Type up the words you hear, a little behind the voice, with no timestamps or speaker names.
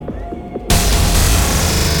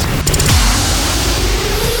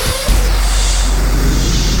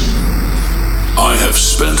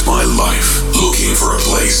spent my life looking for a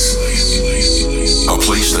place. A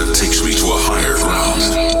place that takes me to a higher ground.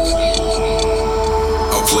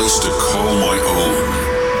 A place to call my own,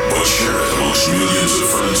 but share it amongst millions of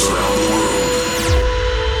friends around the world.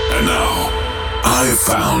 And now, I've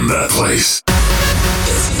found that place.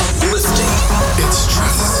 It's uplifting. It's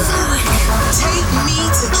stratospheric. Take me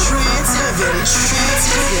to trance heaven. Trance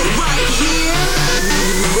heaven. Right here,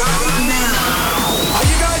 right now. Are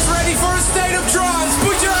you guys ready for a state of trance?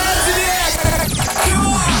 Put your hands in the air. Come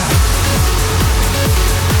on.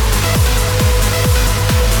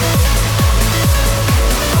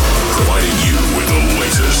 Providing you with the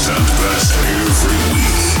latest and best every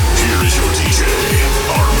week. Here is your DJ,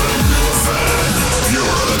 Armin van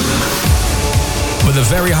Buuren. With a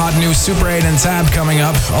very hot new Super 8 and Tab coming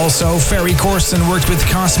up. Also, Ferry Corsten worked with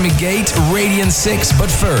Cosmic Gate, Radiant 6. But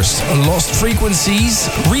first, Lost Frequencies,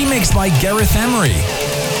 remixed by Gareth Emery.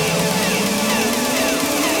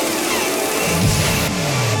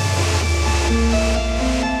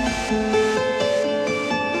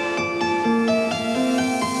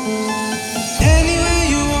 Anywhere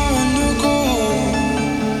you wanna go,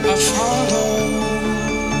 I follow.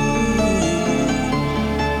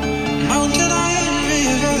 Mountain high and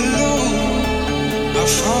river low, I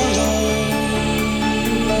follow.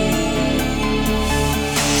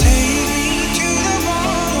 Take me to the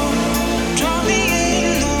bottom, draw me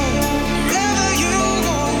in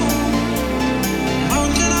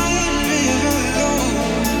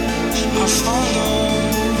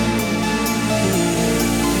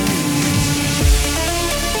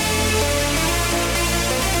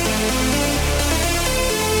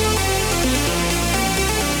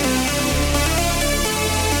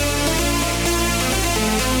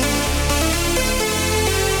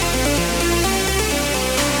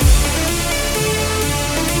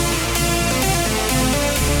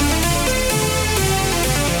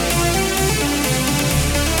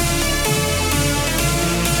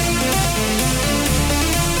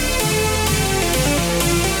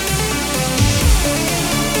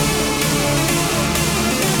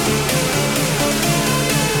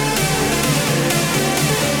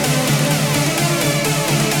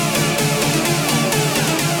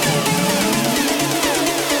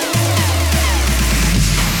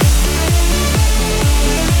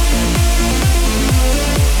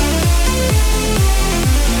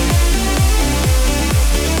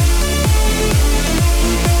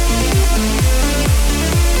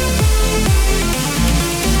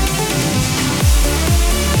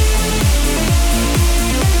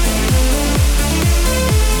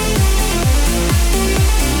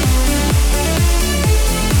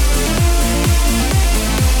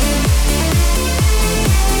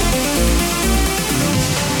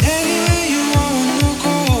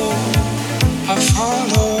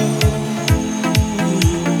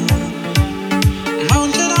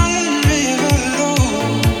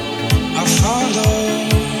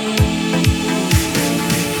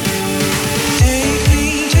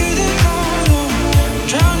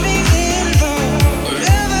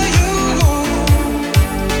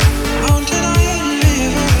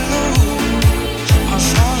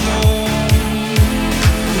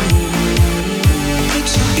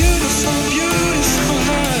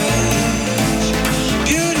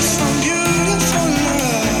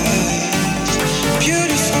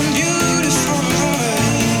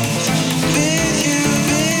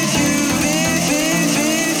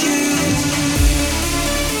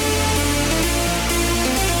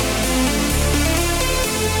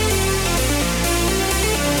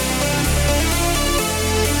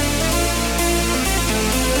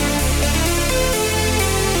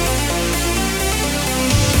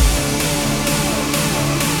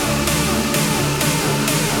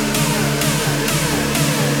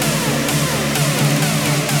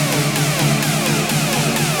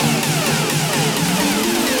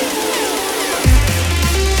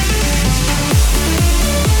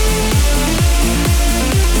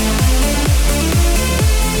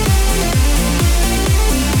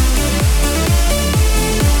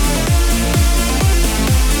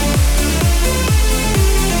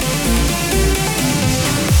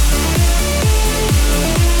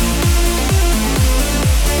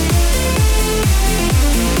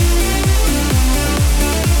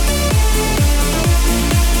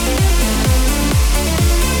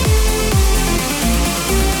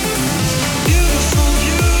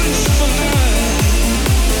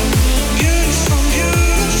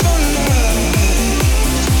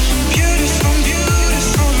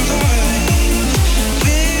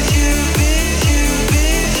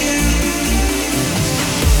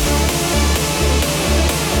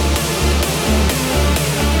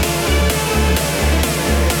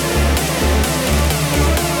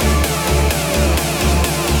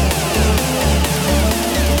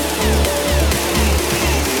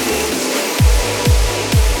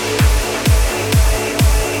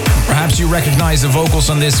recognize the vocals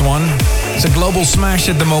on this one. It's a global smash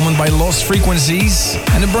at the moment by Lost Frequencies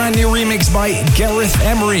and a brand new remix by Gareth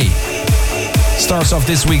Emery. Starts off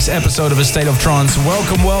this week's episode of A State of Trance.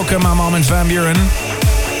 Welcome, I'm Armin van Buuren.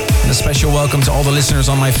 And a special welcome to all the listeners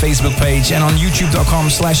on my Facebook page and on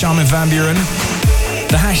youtube.com/Armin van Buuren.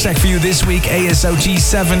 The hashtag for you this week,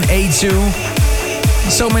 ASOT7A2.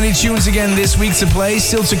 So many tunes again this week to play.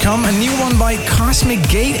 Still to come, a new one by Cosmic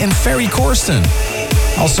Gate and Ferry Corsten.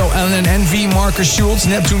 Also Ellen Envy, Marcus Schultz,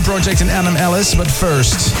 Neptune Project and Adam Ellis. But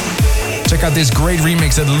first, check out this great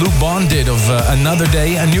remix that Luke Bond did of Another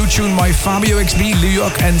Day. A new tune by Fabio XB,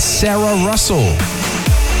 Luyok and Sarah Russell.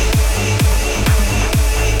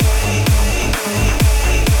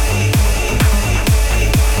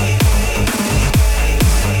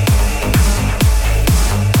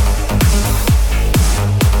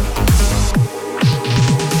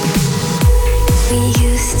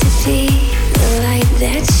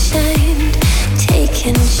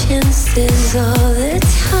 Chances all the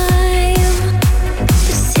time,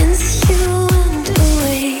 but since you went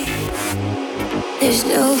away, there's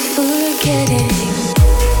no forgetting.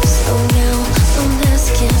 So now I'm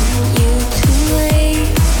asking you to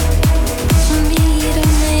wait for me to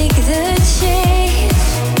make the change,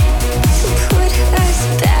 to put us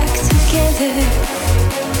back together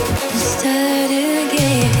and start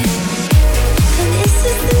again. And this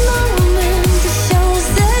is the moment that shows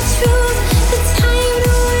the truth, the time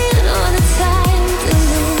to win or the time to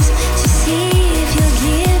lose. To see if you'll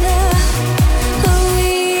give up or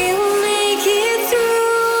we'll make it through.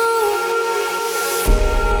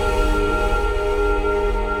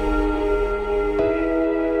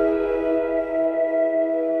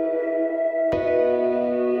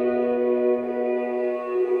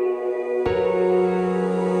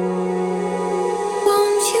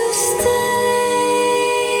 Won't you stay?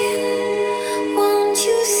 Won't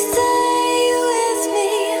you stay with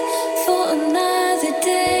me for another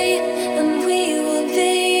day, and we will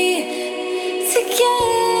be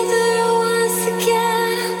together once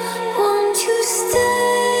again? Won't you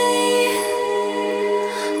stay?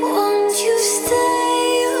 Won't you stay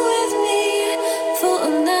with me for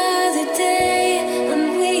another day, and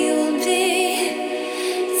we will be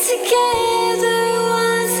together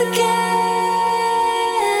once again?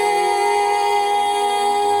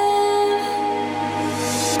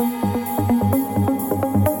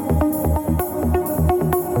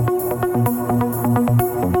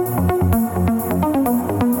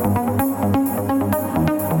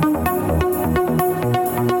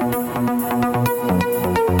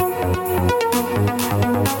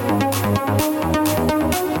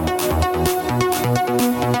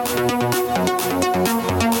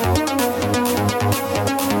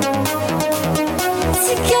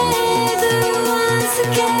 Together once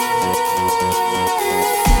again.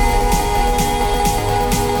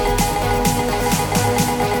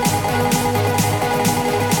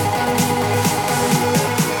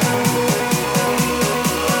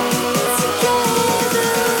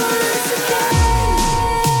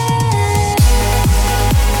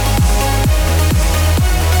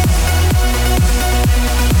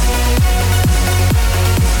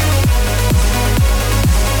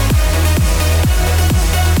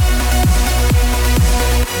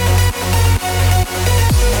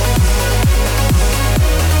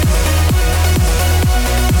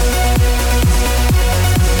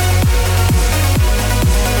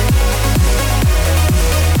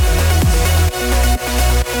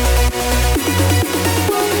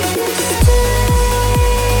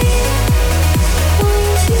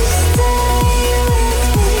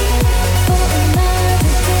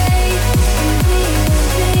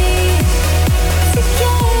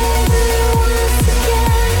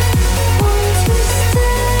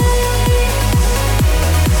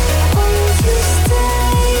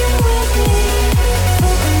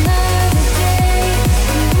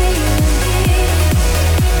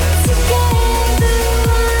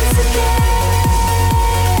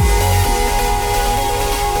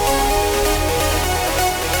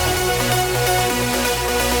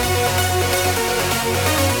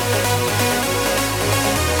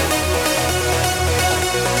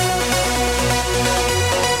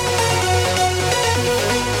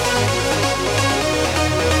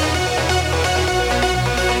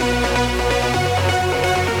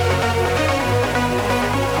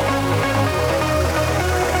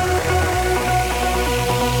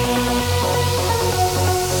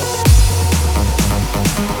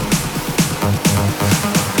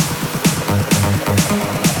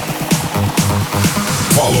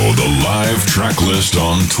 Follow the live track list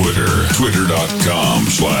on Twitter. Twitter.com/ASOT.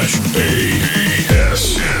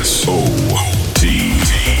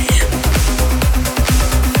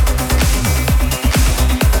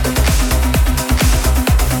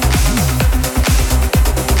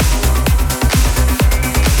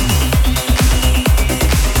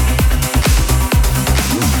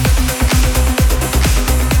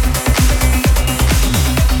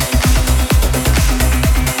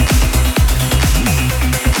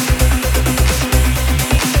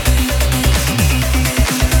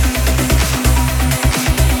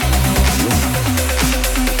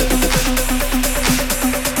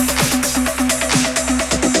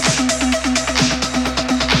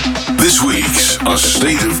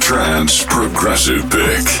 State of Trance Progressive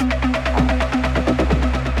Pick.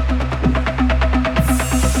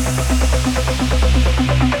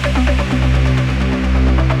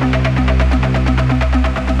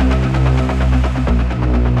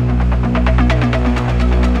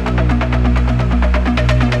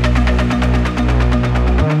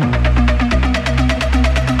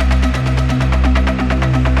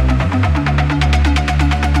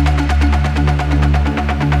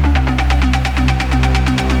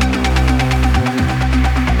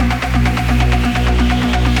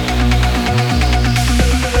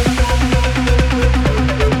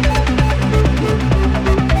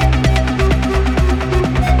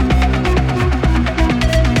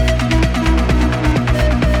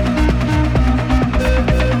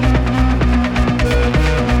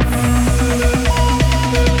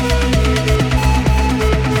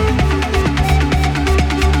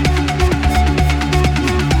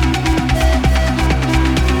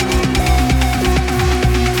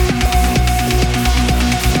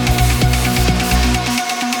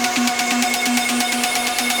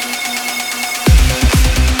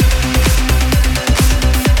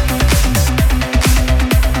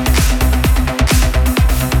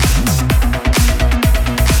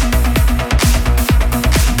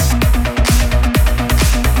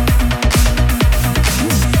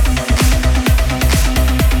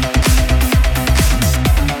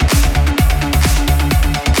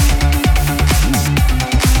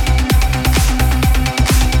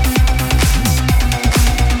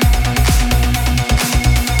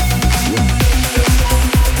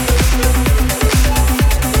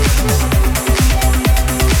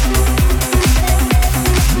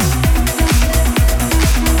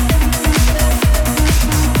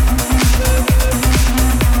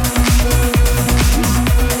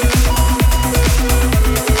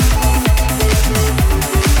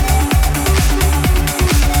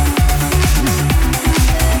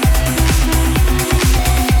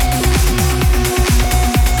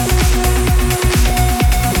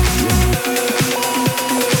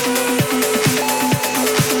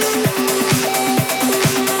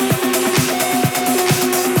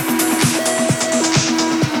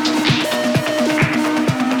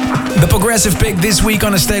 Progressive pick this week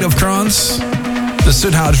on A State of Trance. The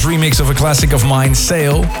Sudhouse remix of a classic of mine,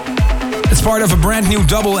 Sail. It's part of a brand new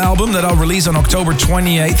double album that I'll release on October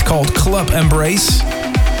 28th called Club Embrace.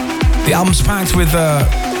 The album's packed with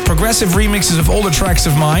progressive remixes of older tracks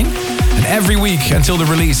of mine. And every week until the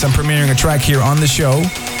release, I'm premiering a track here on the show.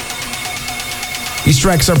 These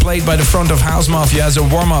tracks are played by the front of House Mafia as a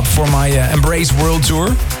warm-up for my Embrace World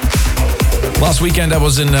Tour. Last weekend I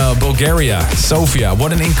was in Bulgaria, Sofia.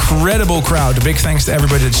 What an incredible crowd. Big thanks to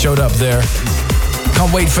everybody that showed up there.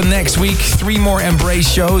 Can't wait for next week. 3 more Embrace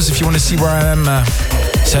shows. If you want to see where I am,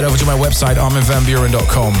 head over to my website,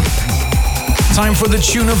 arminvanburen.com. Time for the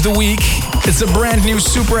tune of the week. It's a brand new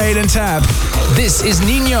Super 8 and Tab. This is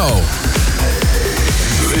Nino.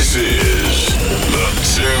 This is the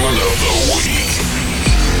tune of the week.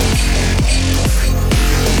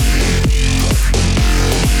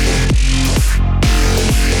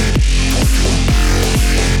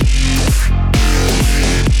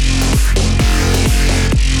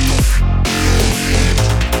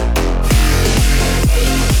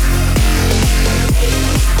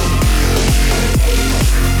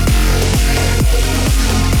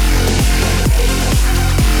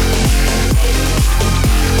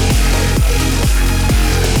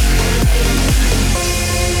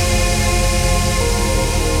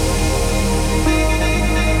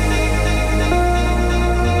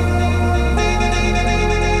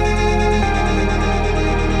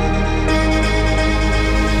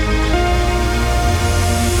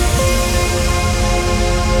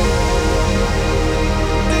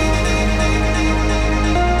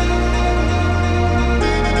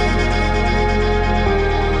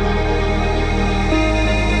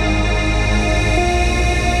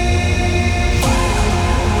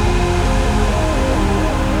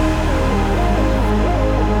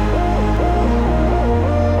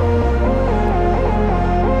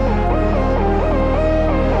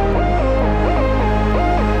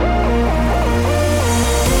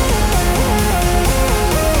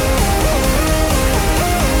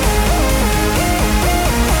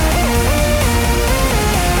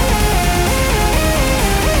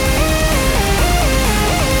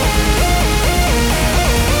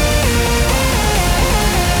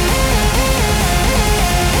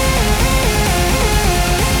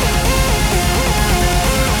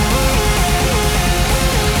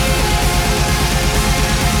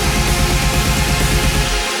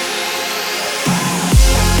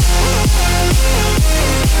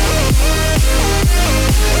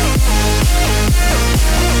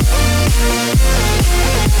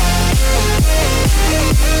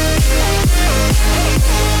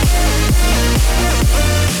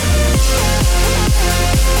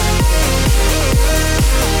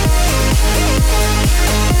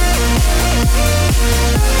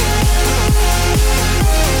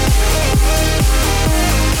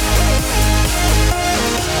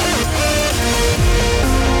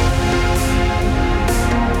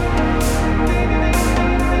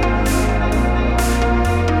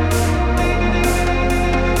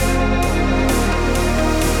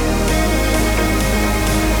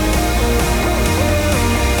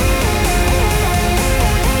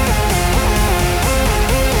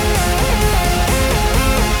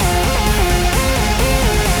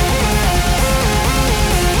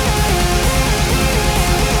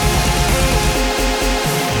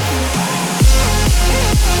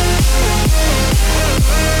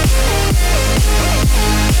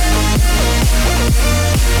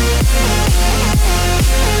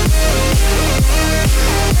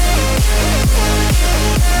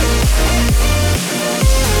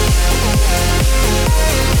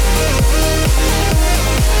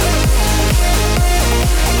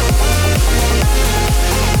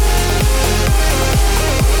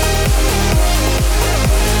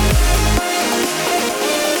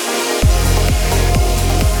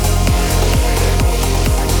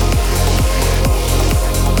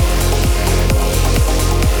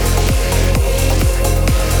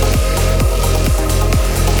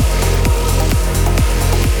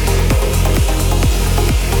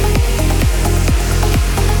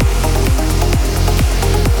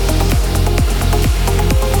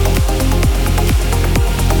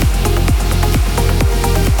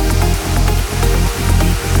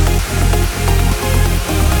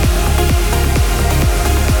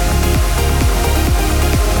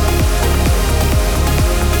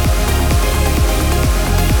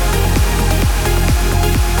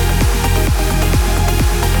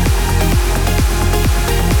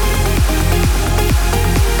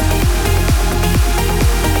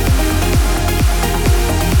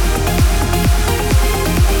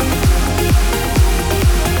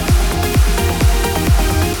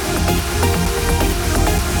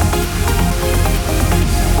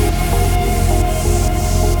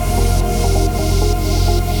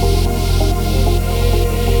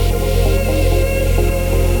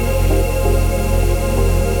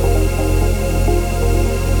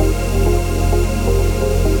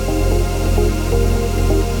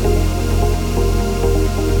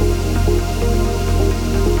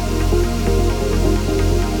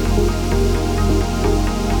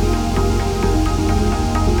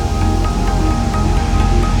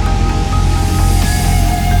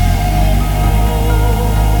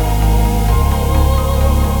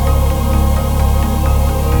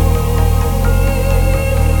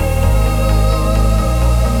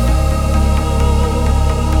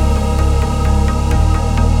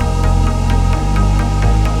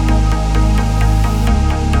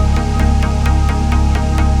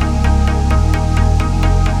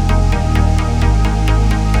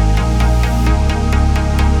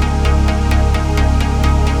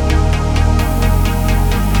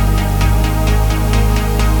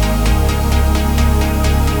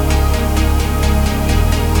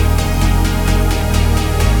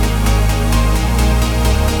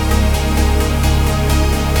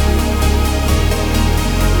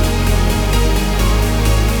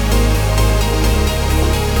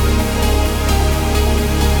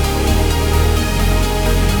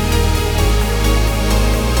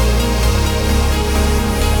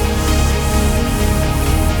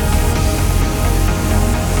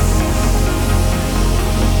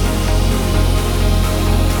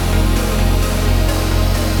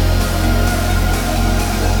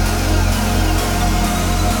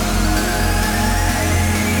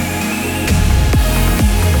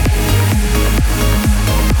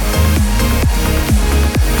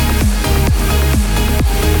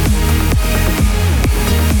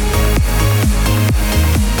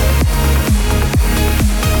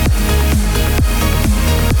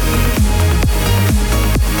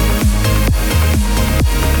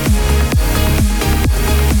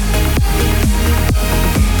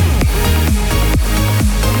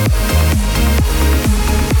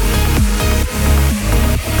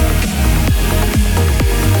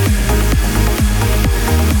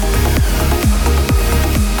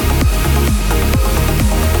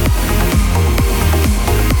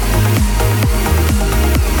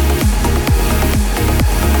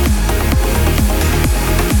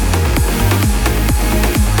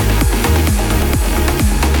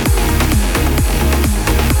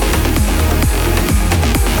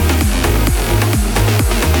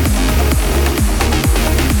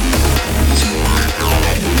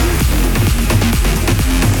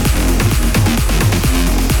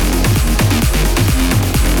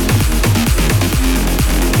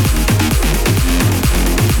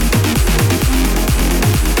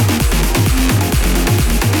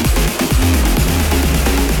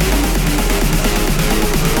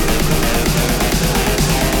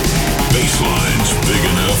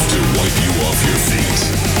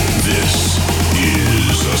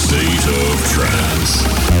 State of Trance.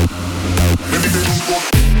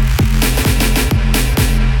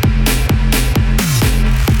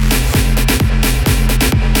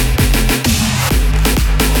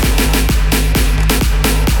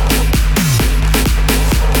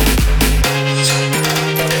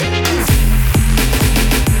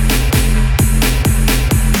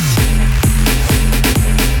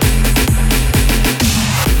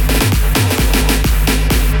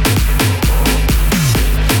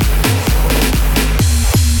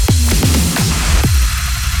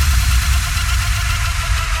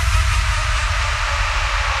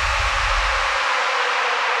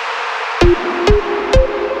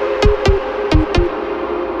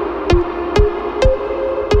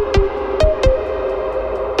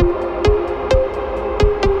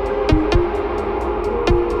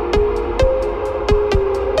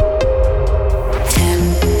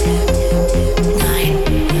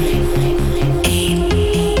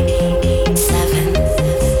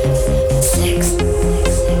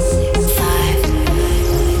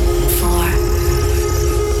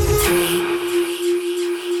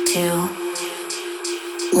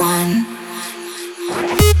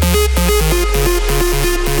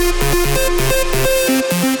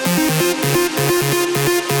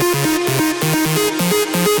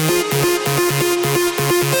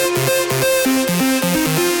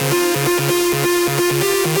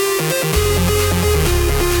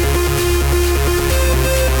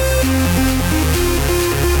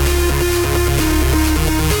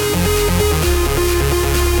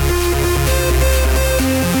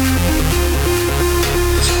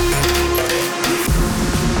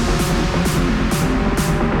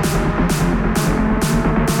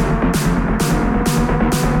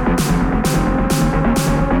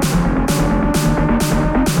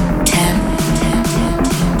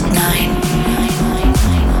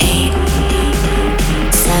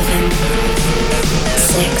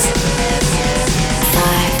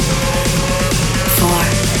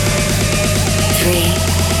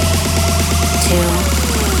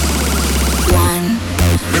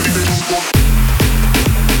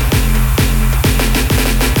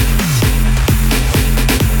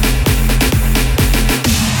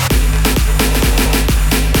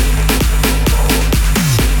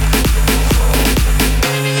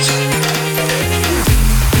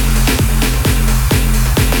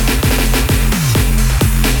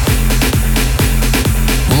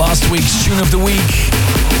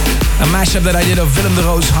 That I did of Willem de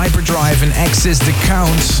Roos, Hyperdrive and Axis the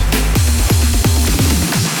Count.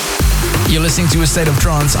 You're listening to A State of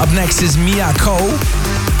Trance. Up next is Mia Ko.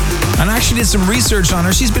 And I actually did some research on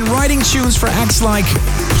her. She's been writing tunes for acts like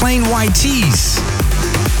Plain White Tees.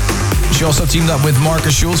 She also teamed up with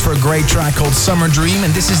Marcus Schulz for a great track called Summer Dream.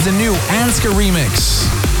 And this is the new Ansgar remix.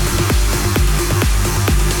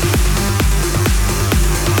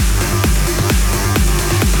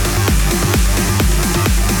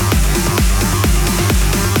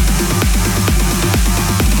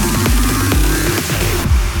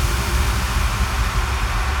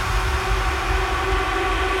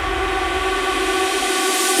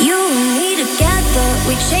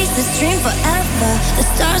 Chase this dream forever. The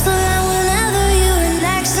stars align whenever you're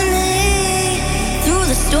next to me. Through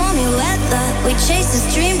the stormy weather, we chase this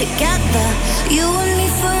dream together. You and me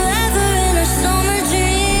forever in a summer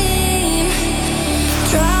dream.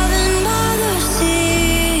 Driving by the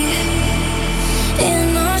sea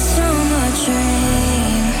in our summer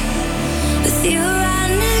dream. With you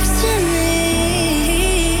right next to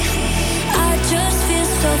me, I just feel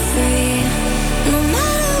so free. No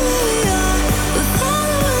matter where we are, we're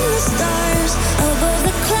following the stars above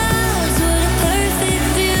the clouds with a perfect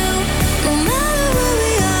view. No matter where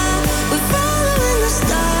we are, we're following the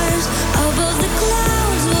stars above the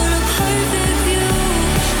clouds with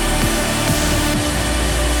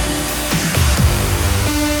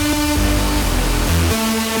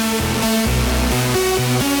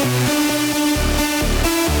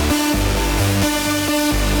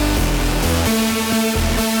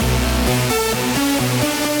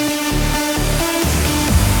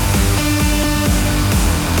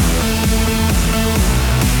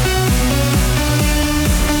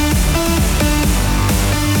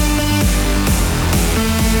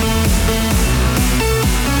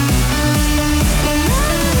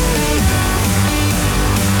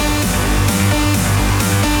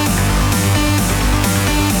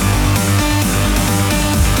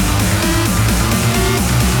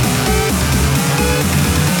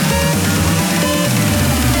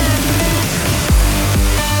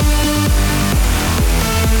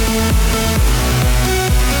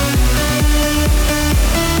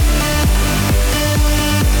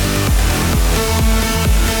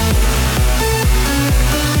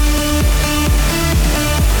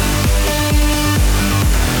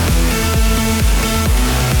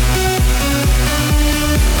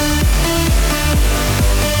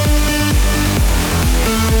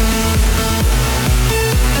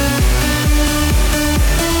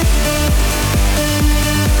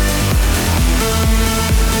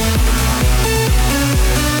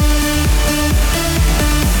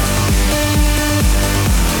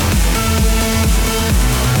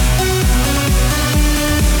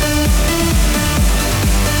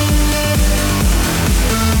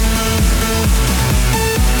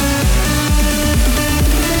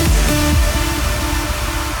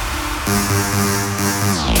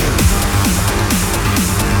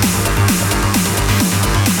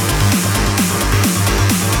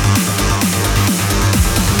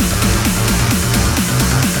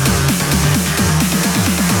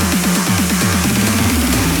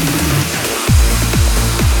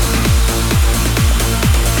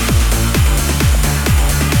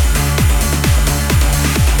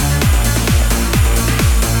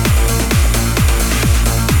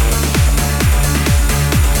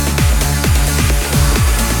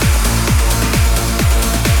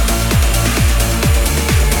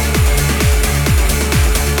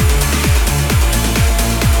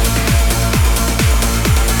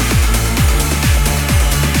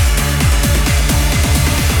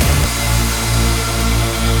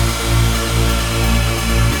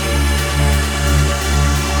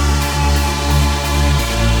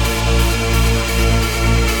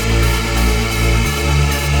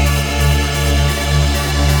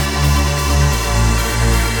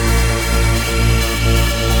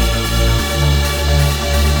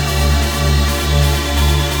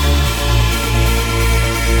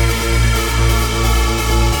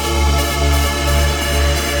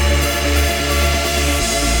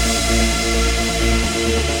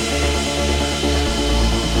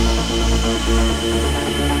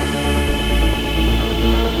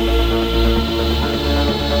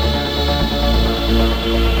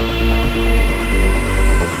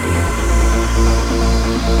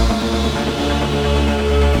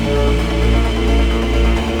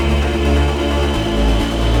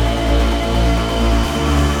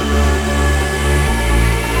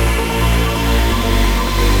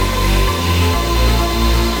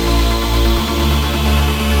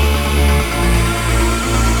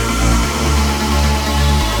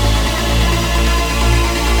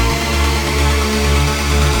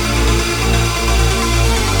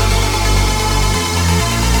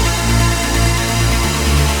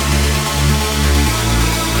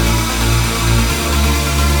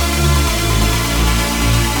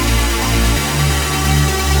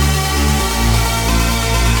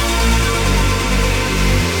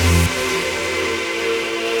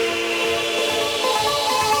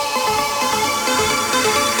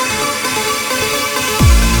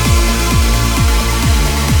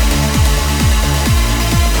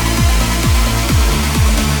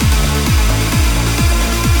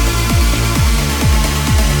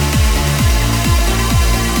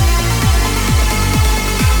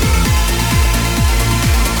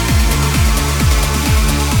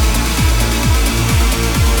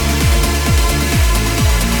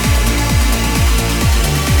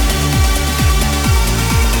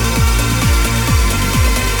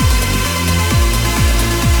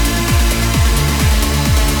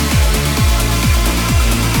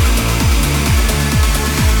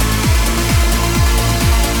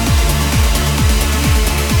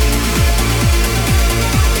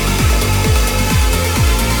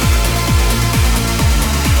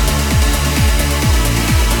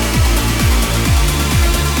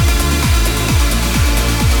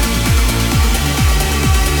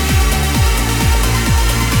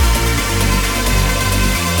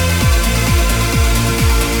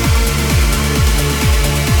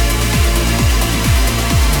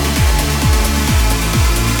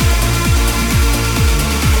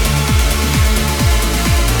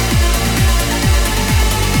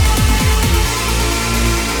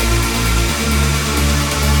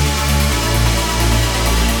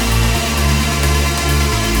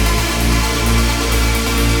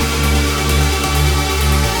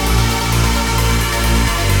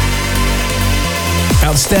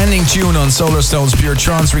outstanding tune on Solarstone's Pure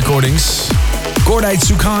Trance recordings. Gordite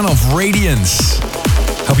Sukhanov, Radiance.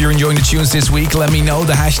 Hope you're enjoying the tunes this week. Let me know,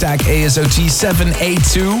 the hashtag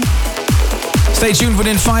ASOT782. Stay tuned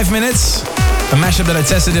within 5 minutes. A mashup that I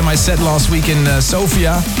tested in my set last week in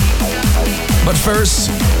Sofia. But first,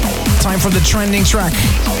 time for the trending track.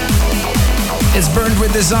 It's Burned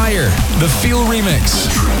with Desire, the Feel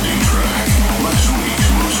remix. Trending track. Last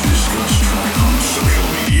week's most discussed track on social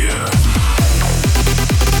media.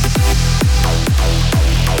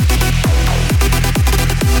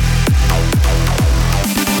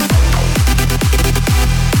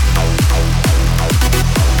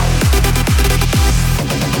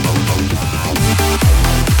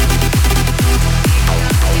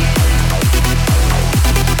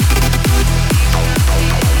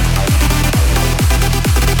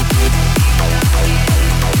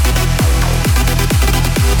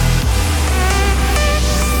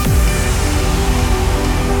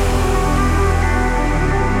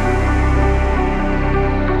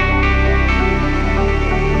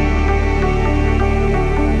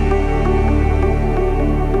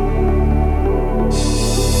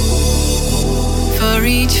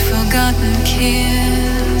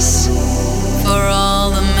 Kiss for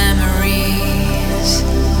all the memories,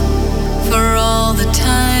 for all the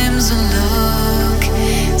times a look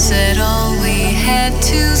said all we had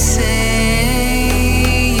to say.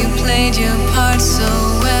 You played your part so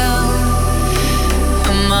well,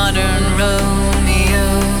 a modern Romeo.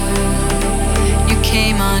 You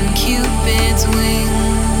came on Cupid's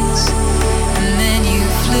wings, and then you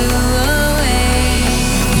flew away.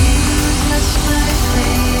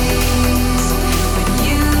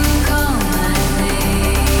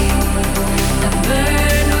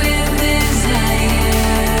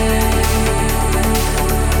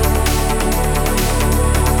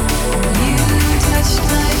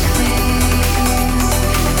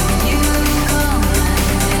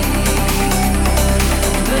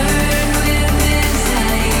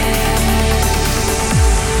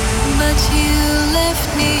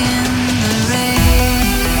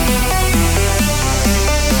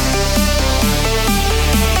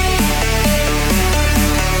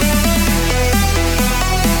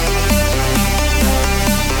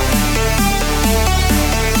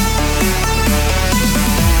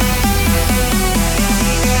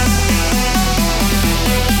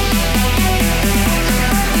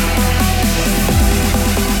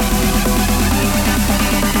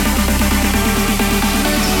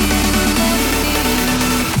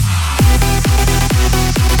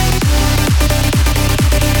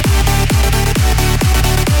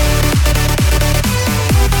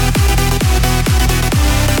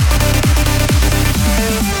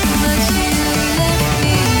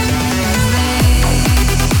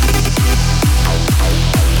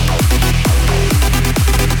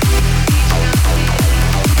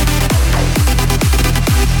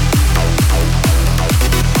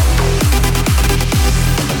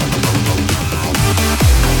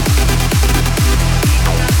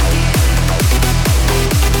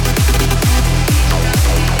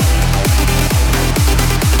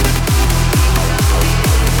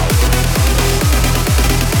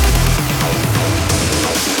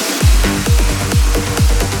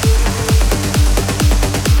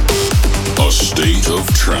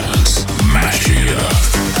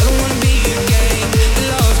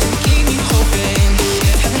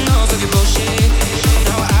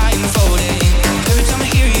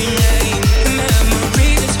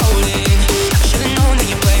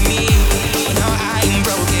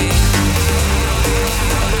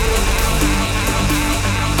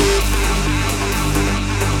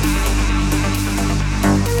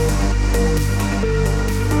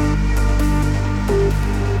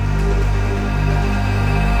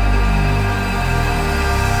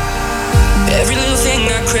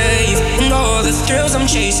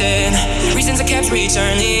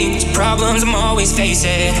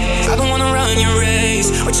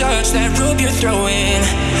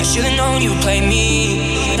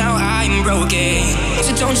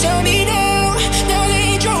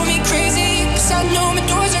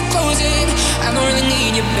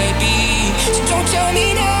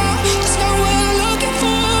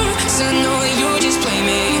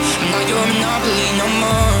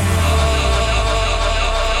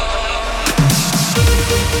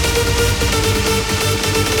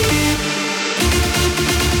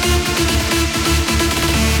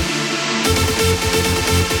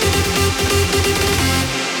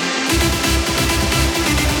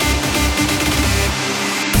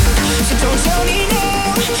 Tell me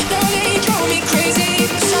now, now that you drove me crazy.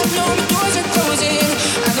 'Cause I know my doors are closing.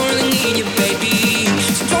 I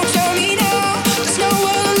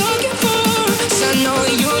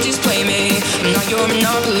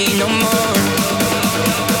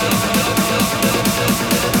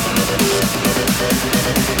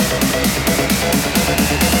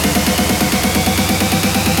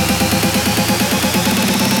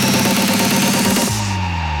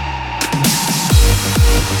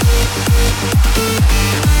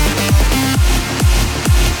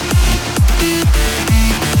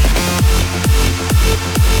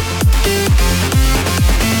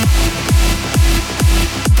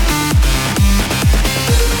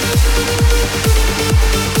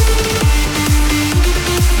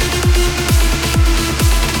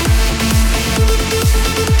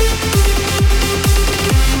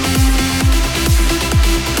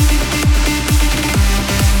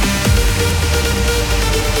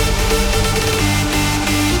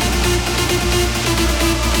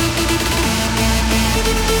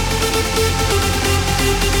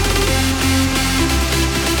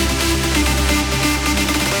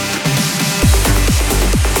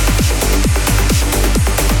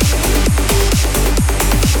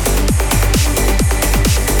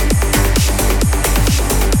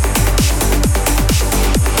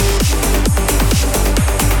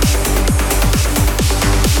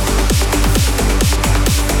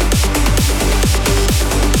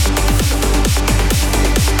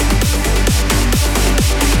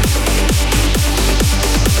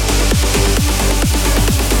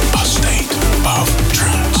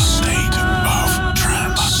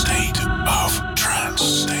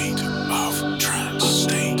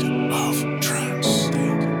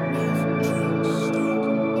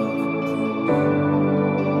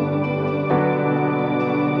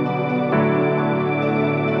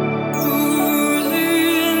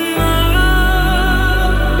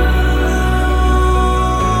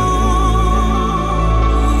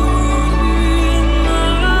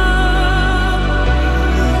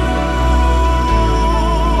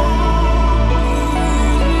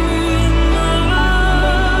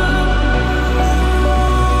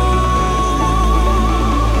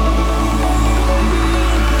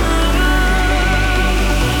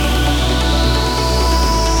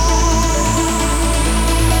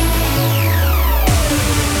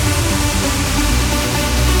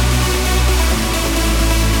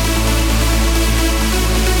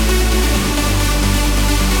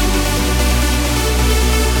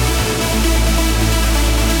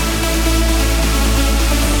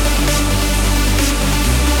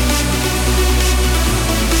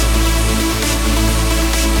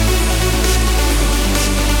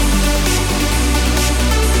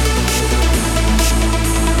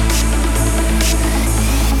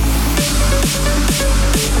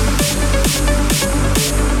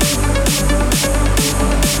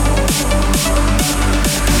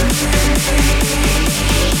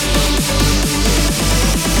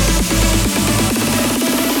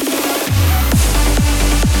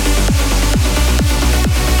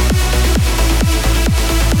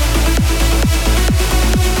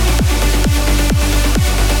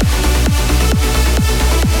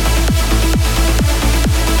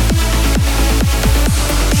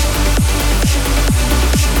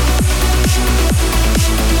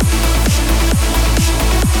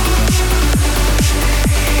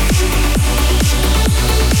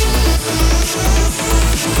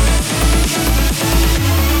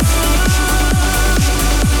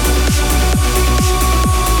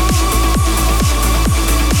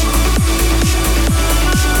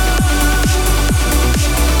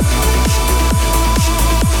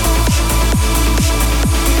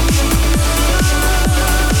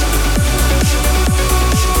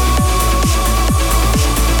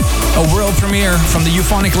premiere from the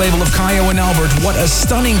euphonic label of Kayo and Albert. What a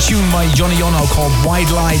stunning tune by Johnny Ono called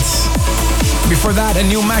White Lights. Before that, a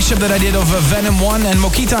new mashup that I did of Venom 1 and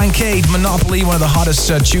Mokita and Kate, Monopoly, one of the hottest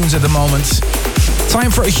tunes at the moment.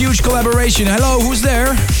 Time for a huge collaboration. Hello, who's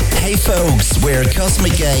there? Hey folks, we're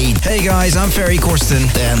Cosmic Gate. Hey guys, I'm Ferry Corsten.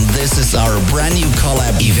 And this is our brand new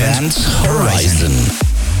collab event, Horizon.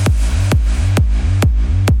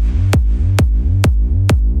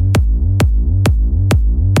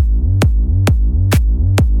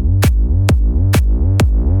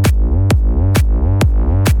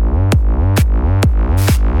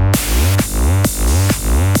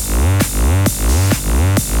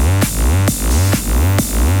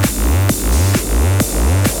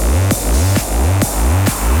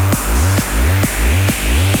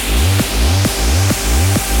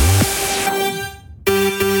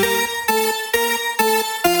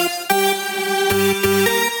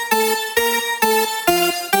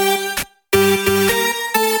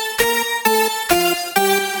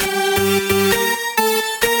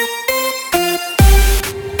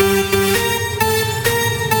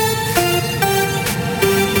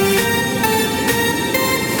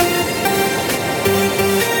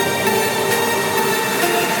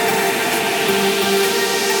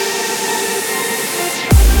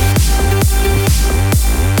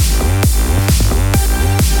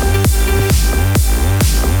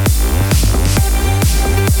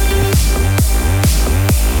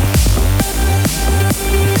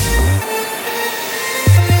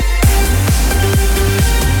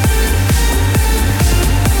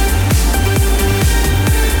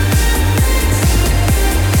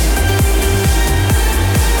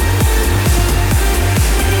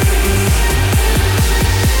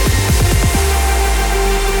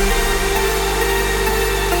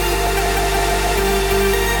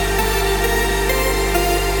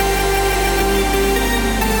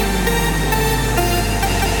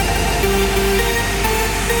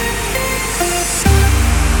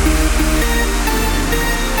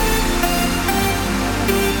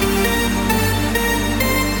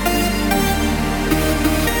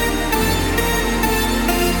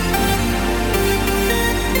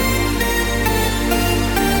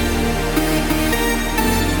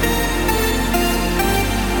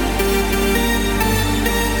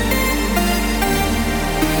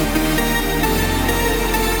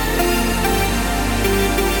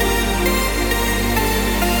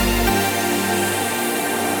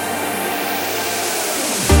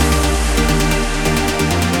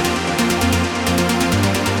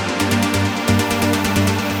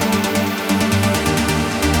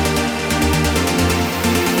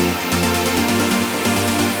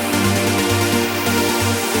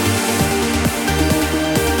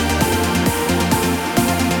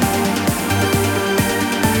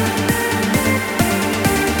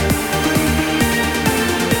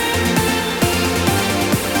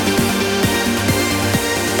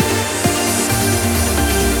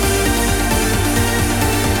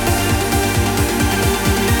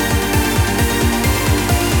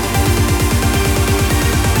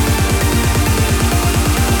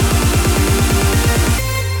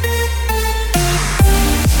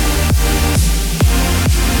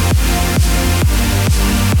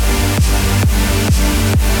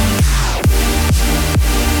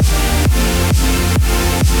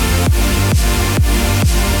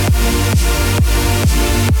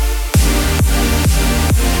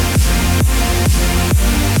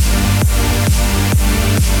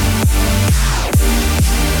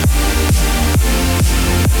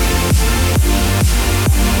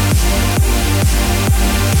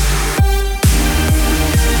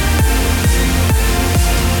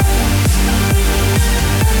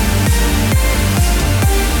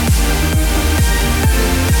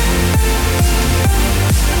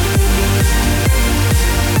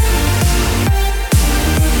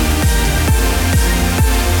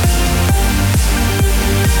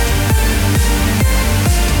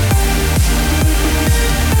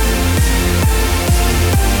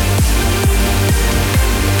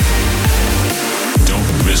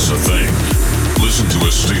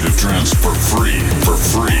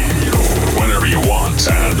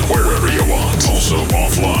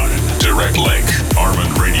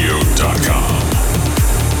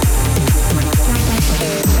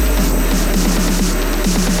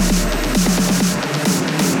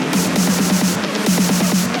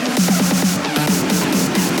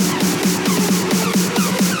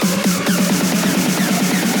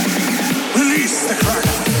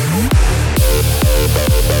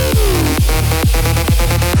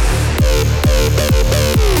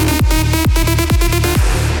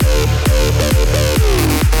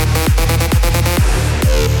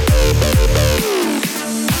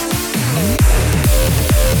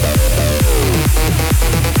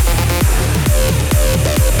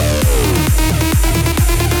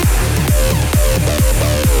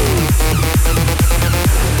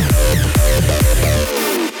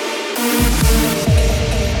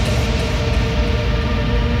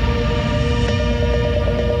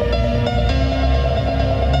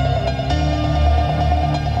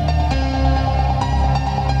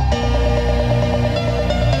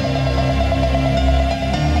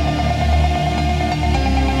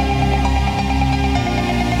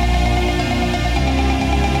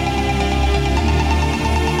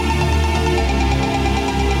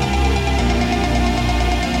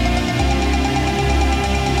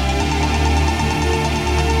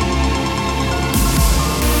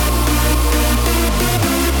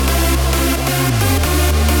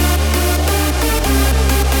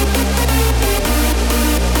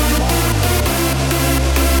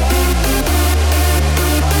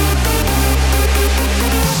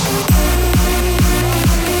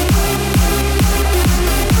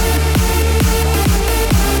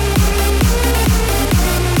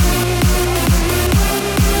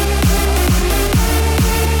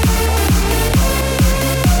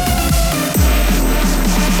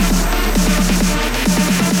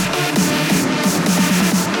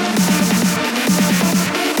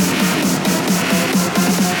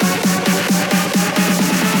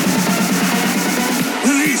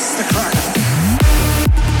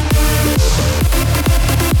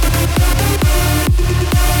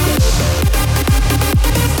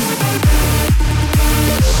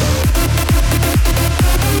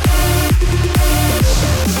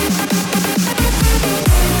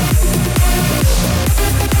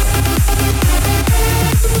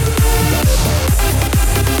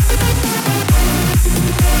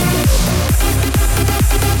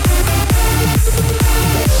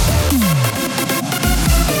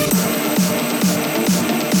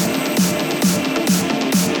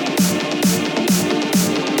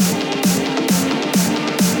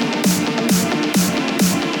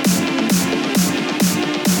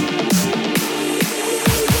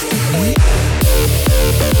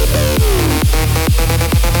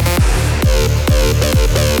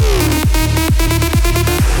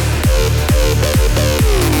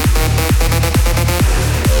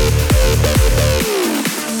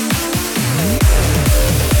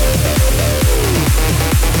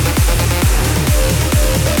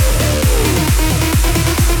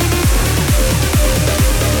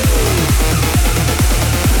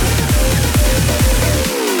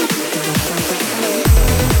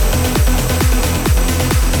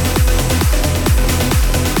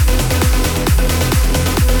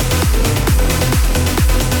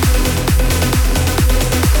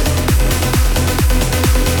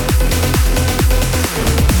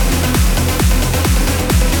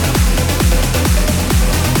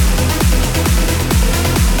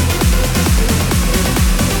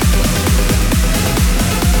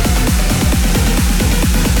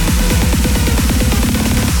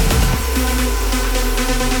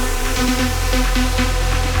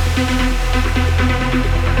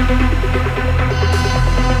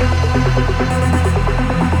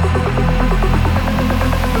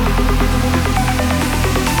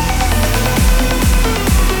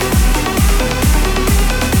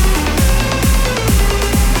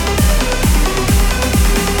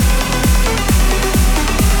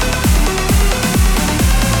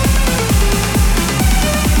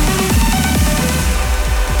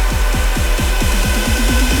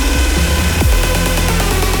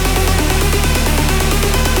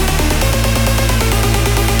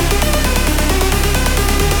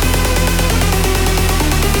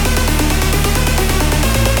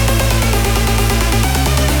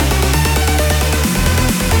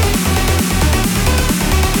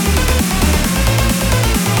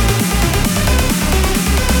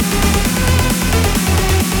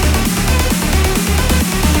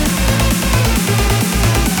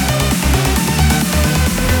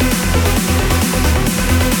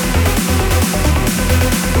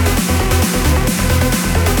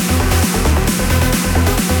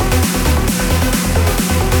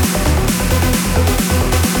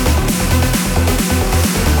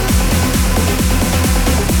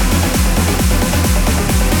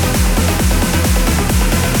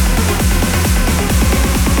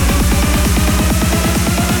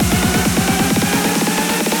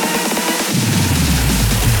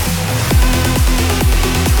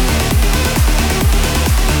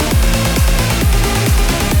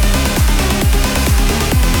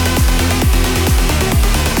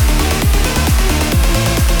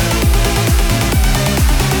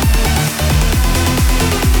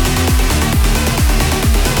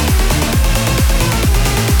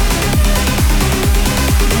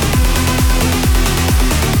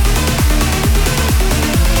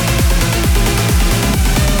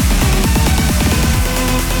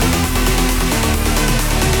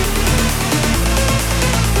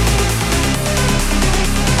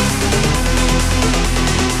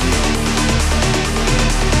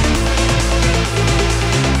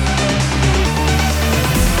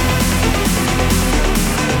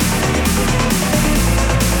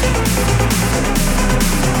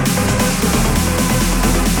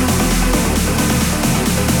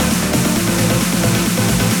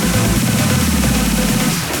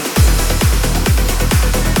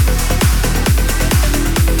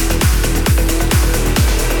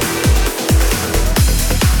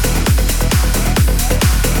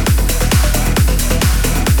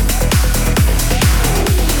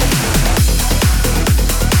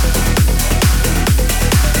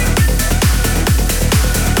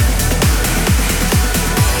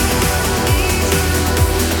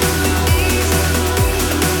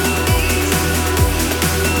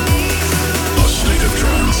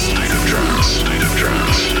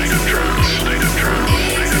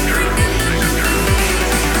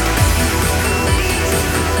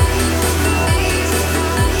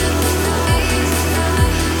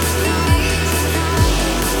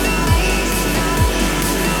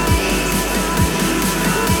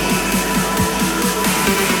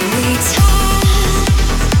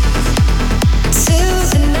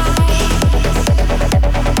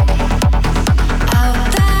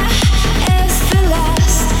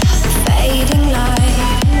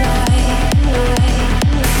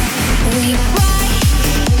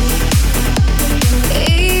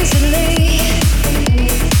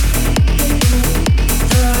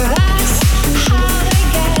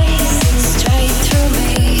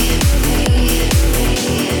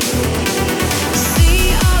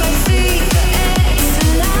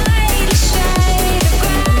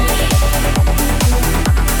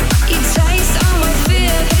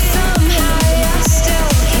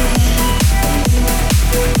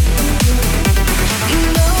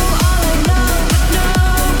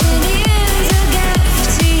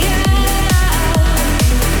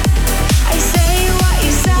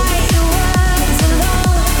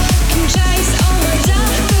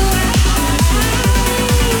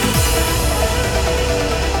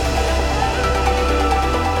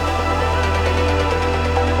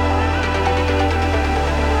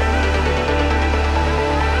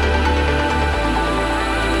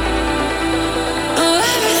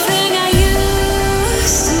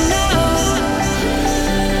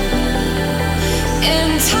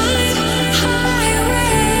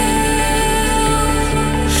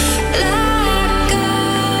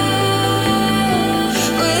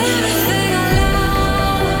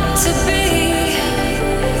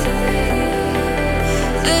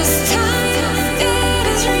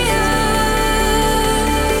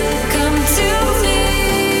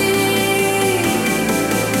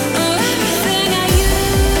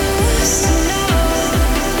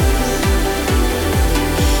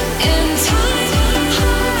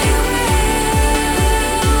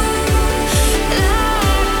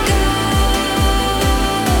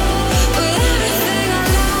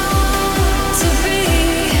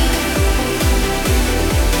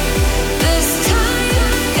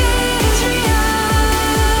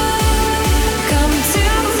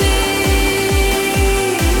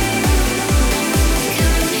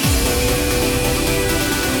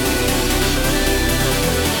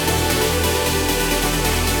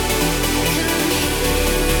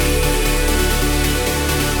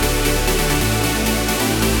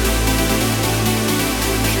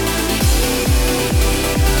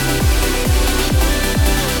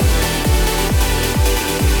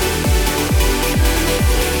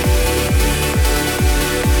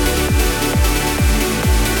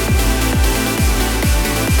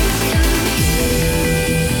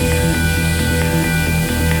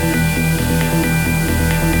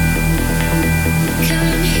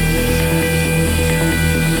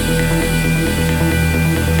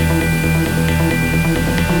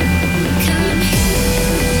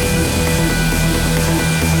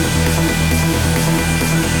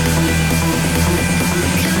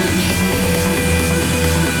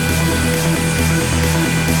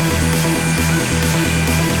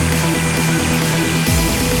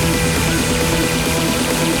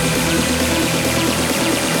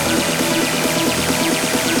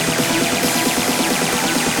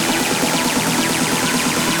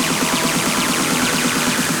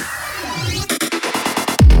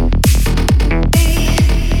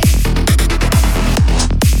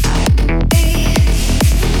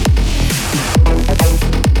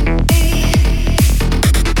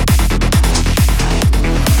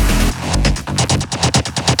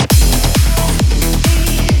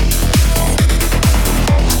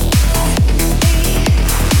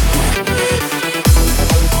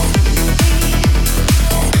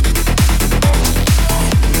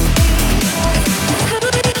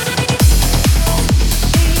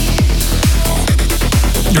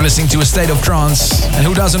 You're listening to A State of Trance. And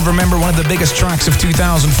who doesn't remember one of the biggest tracks of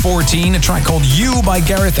 2014? A track called You by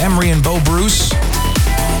Gareth Emery and Bo Bruce.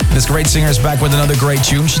 This great singer is back with another great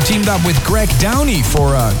tune. She teamed up with Greg Downey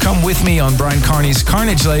for Come With Me on Brian Carney's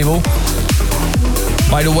Carnage label.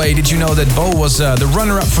 By the way, did you know that Bo was the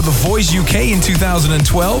runner-up for The Voice UK in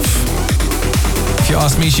 2012? If you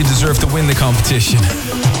ask me, she deserved to win the competition.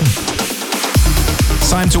 It's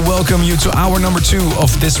time to welcome you to hour number 2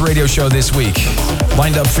 of this radio show this week.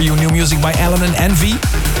 Lined up for you new music by Alan and Envy,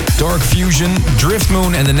 Dark Fusion, Drift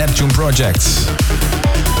Moon and the Neptune Project.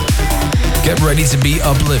 Get ready to be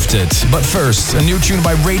uplifted. But first, a new tune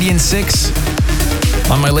by Radiant 6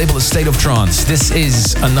 on my label A State of Trance. This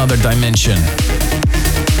is Another Dimension. Shine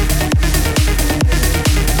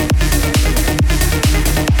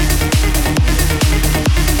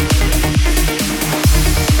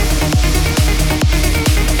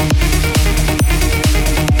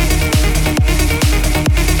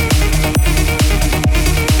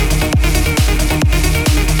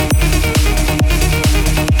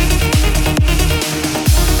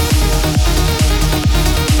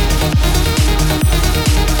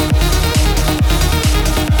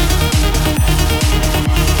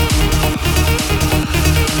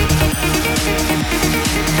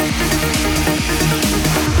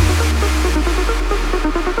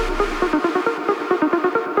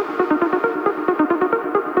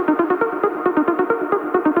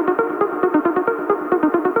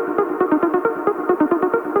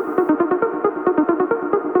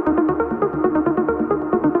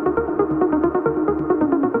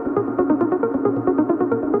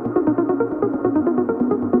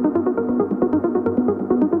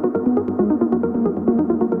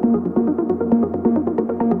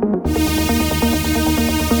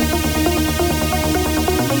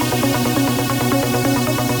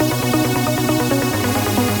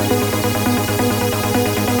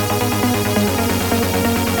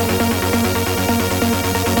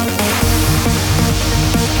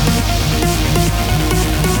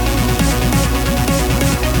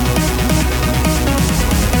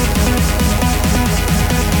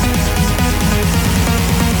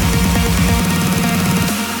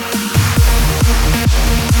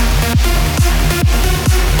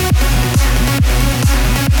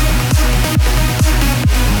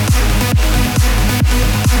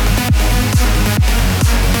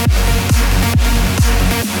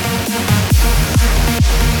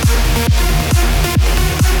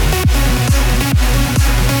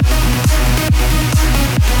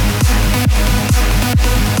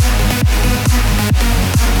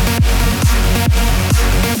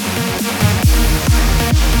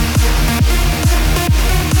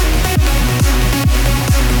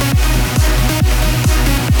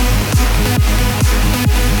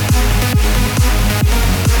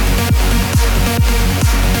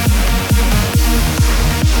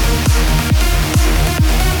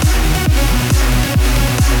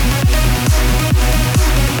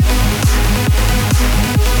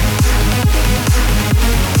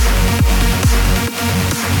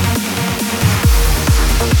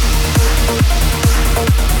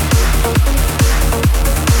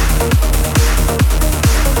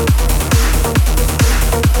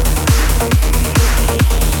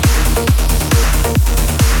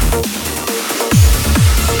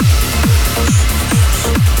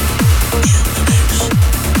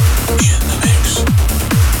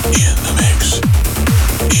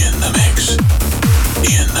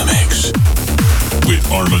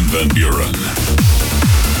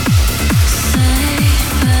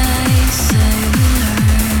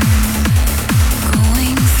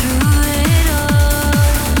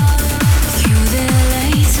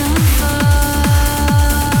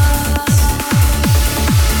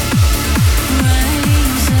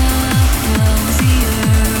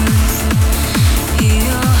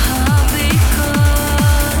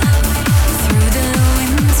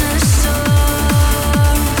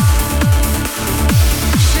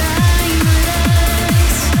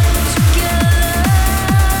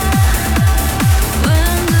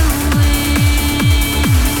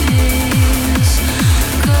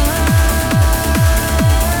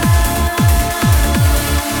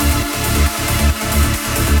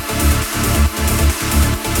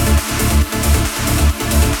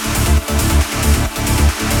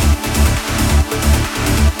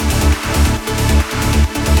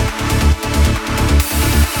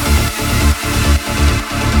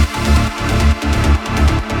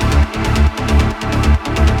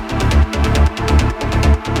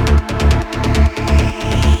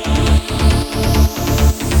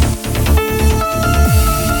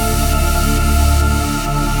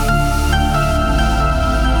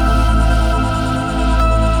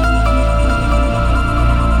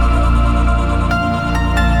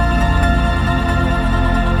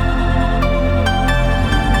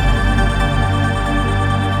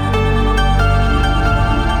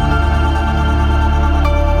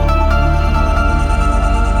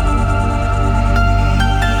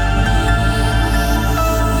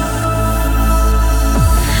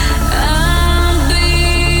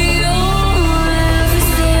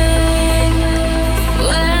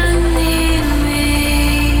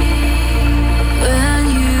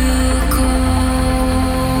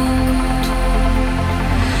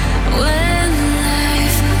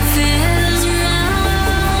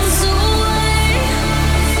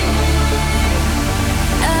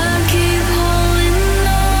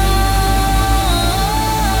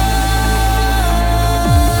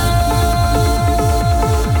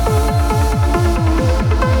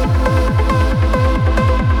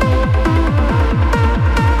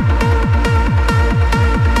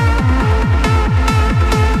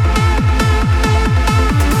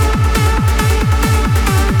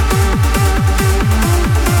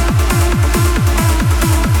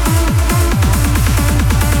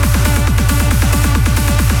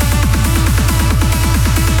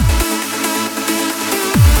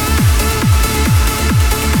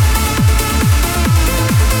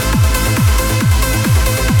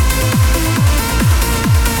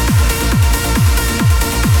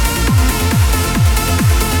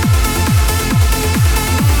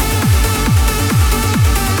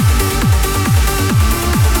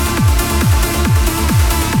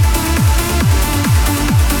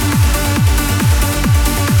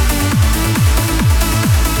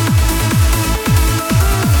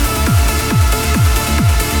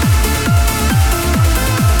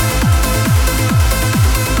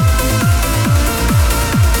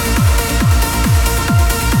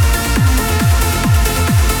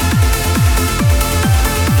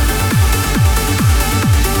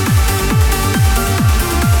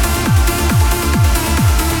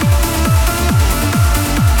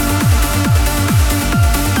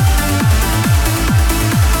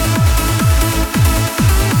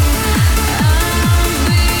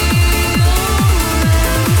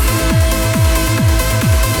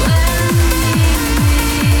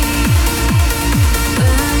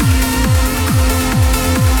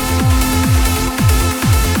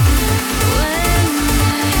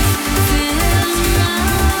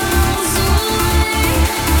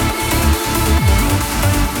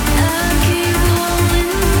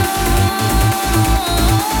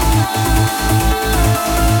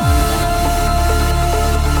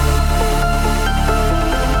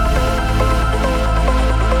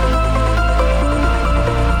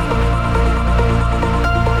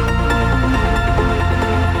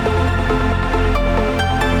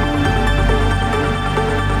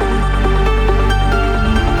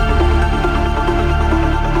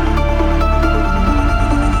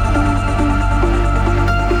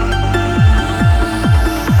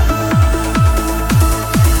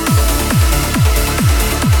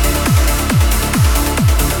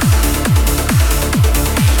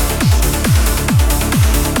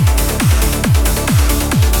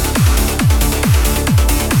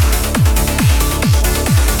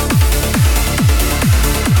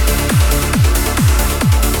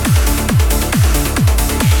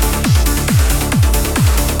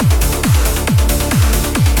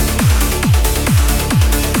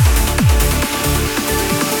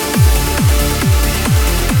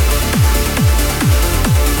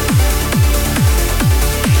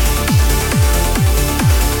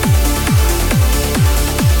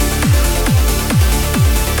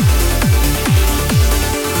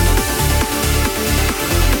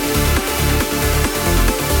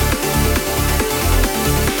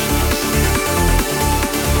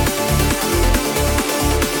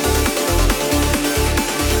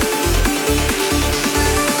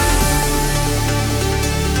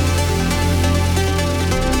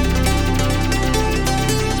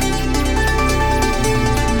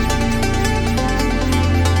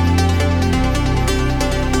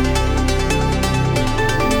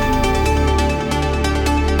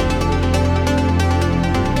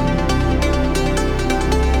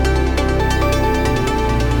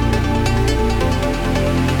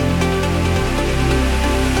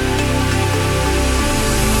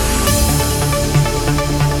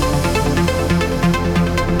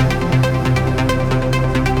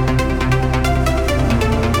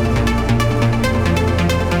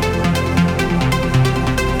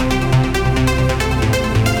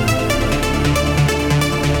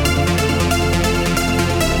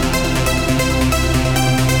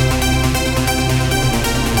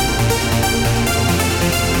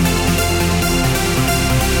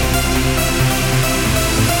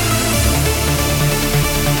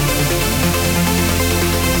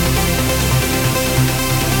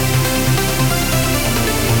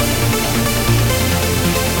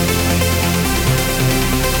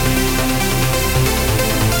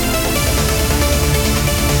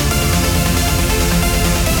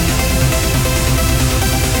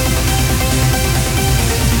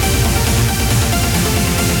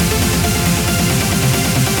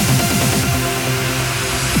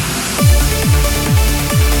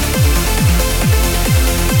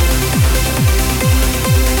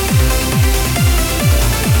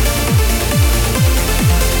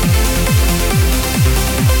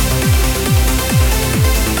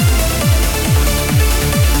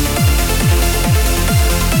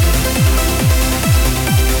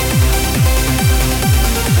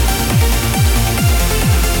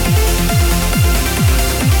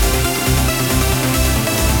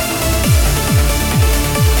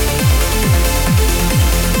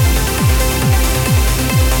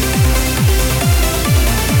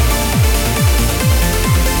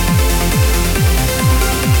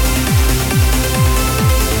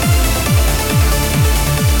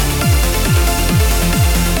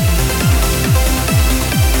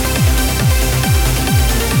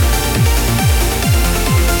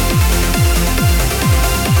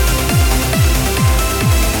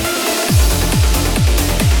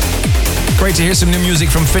great to hear some new music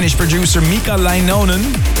from Finnish producer Mika Lainonen.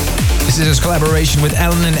 This is his collaboration with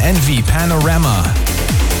Alan and Envy, Panorama.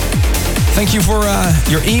 Thank you for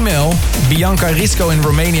your email, Bianca Risco in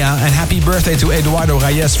Romania, and happy birthday to Eduardo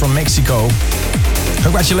Reyes from Mexico.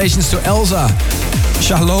 Congratulations to Elza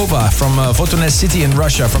Shahlova from Votones City in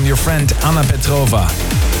Russia, from your friend Anna Petrova.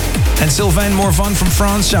 And Sylvain Morvan from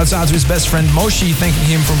France shouts out to his best friend Moshi, thanking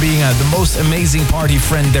him for being the most amazing party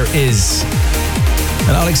friend there is.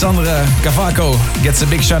 And Alexandra Cavaco gets a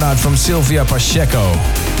big shout out from Sylvia Pacheco.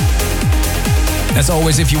 As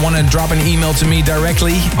always, if you want to drop an email to me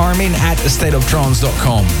directly,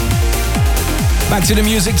 armin@astateoftrance.com. Back to the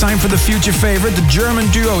music, time for the future favorite. The German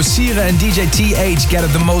duo Sira and DJ TH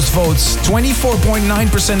gathered the most votes.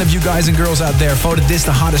 24.9% of you guys and girls out there voted this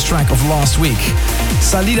the hottest track of last week.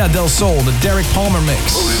 Salida del Sol, the Derek Palmer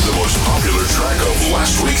mix. Voted the most popular track of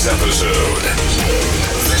last week's episode.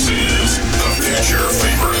 This is the future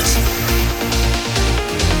favorite.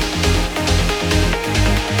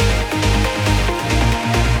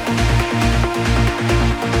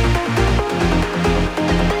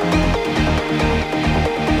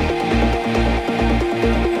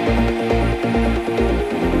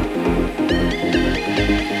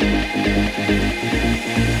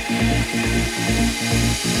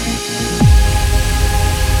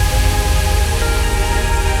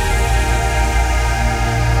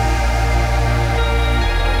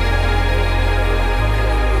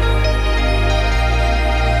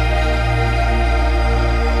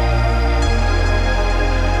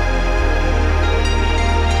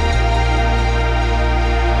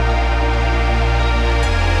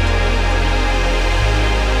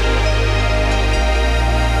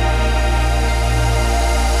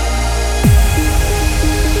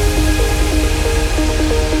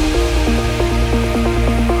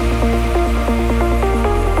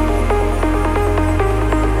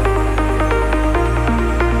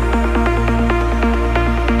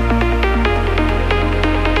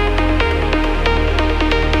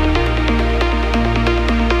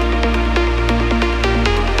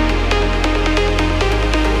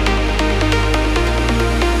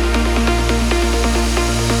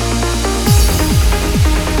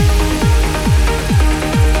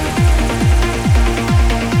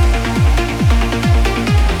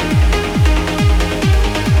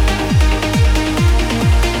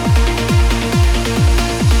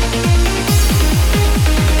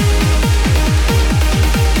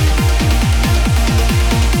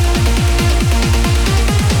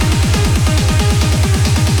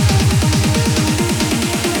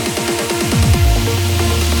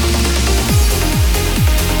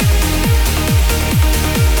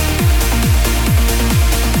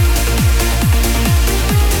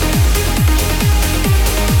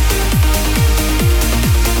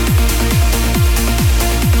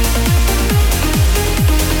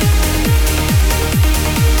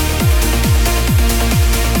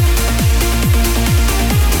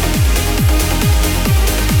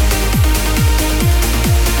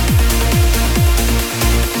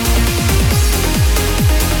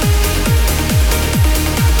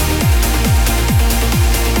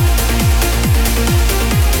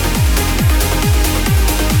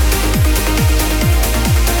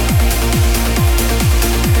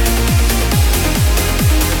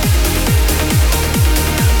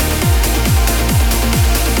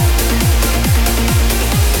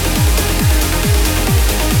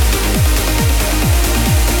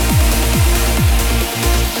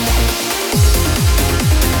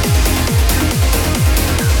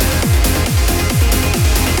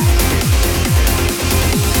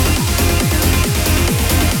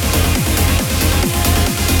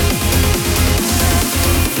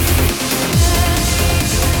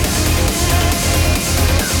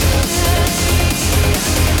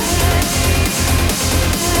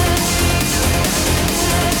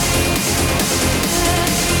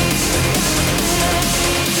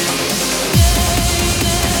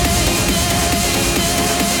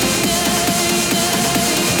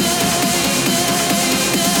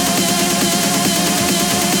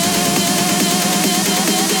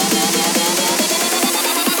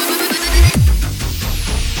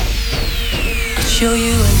 show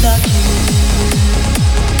you I love you.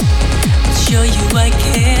 I'll show you I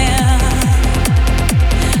care.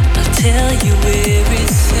 I'll tell you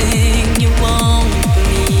everything you want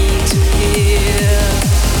me to hear.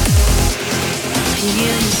 I'll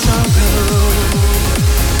hear your sorrow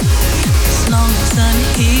as long as I'm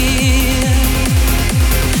here.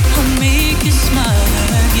 I'll make you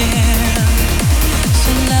smile again,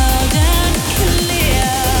 so loud and clear.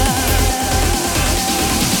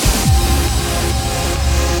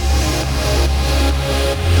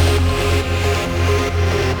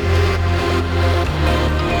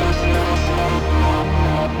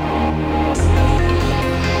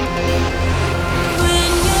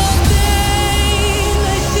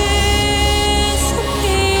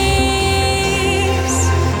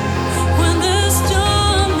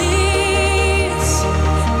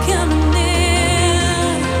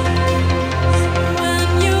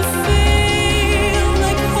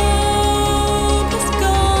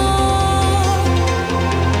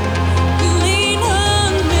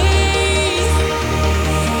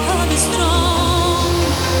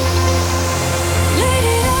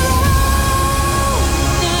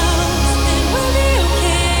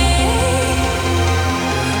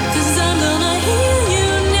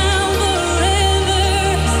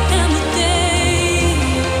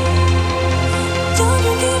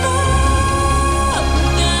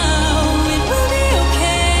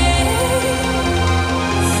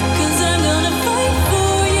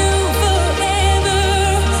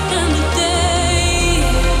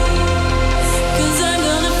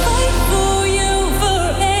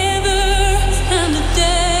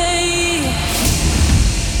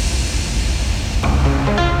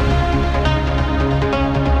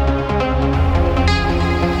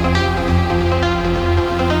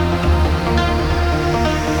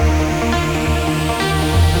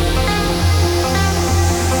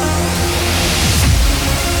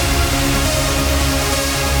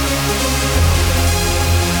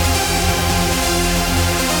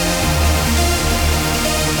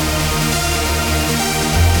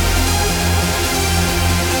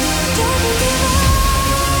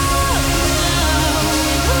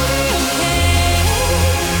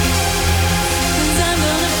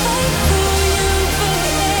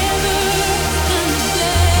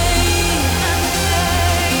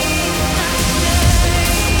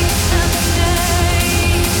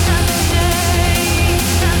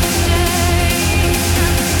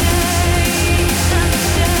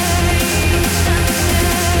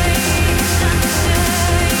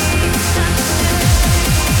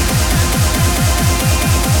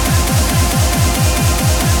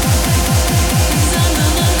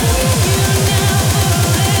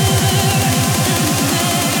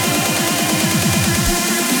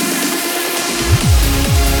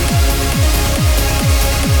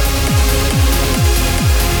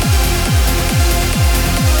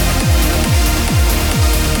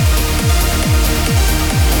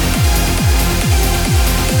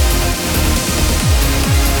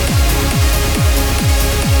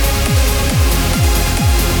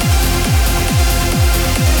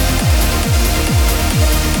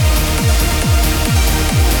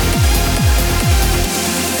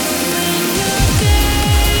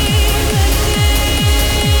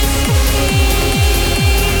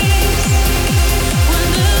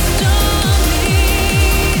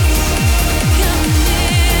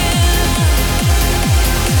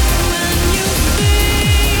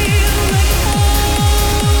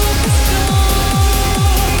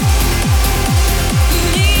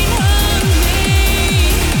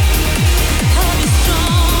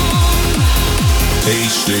 A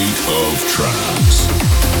State of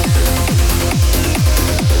Trance.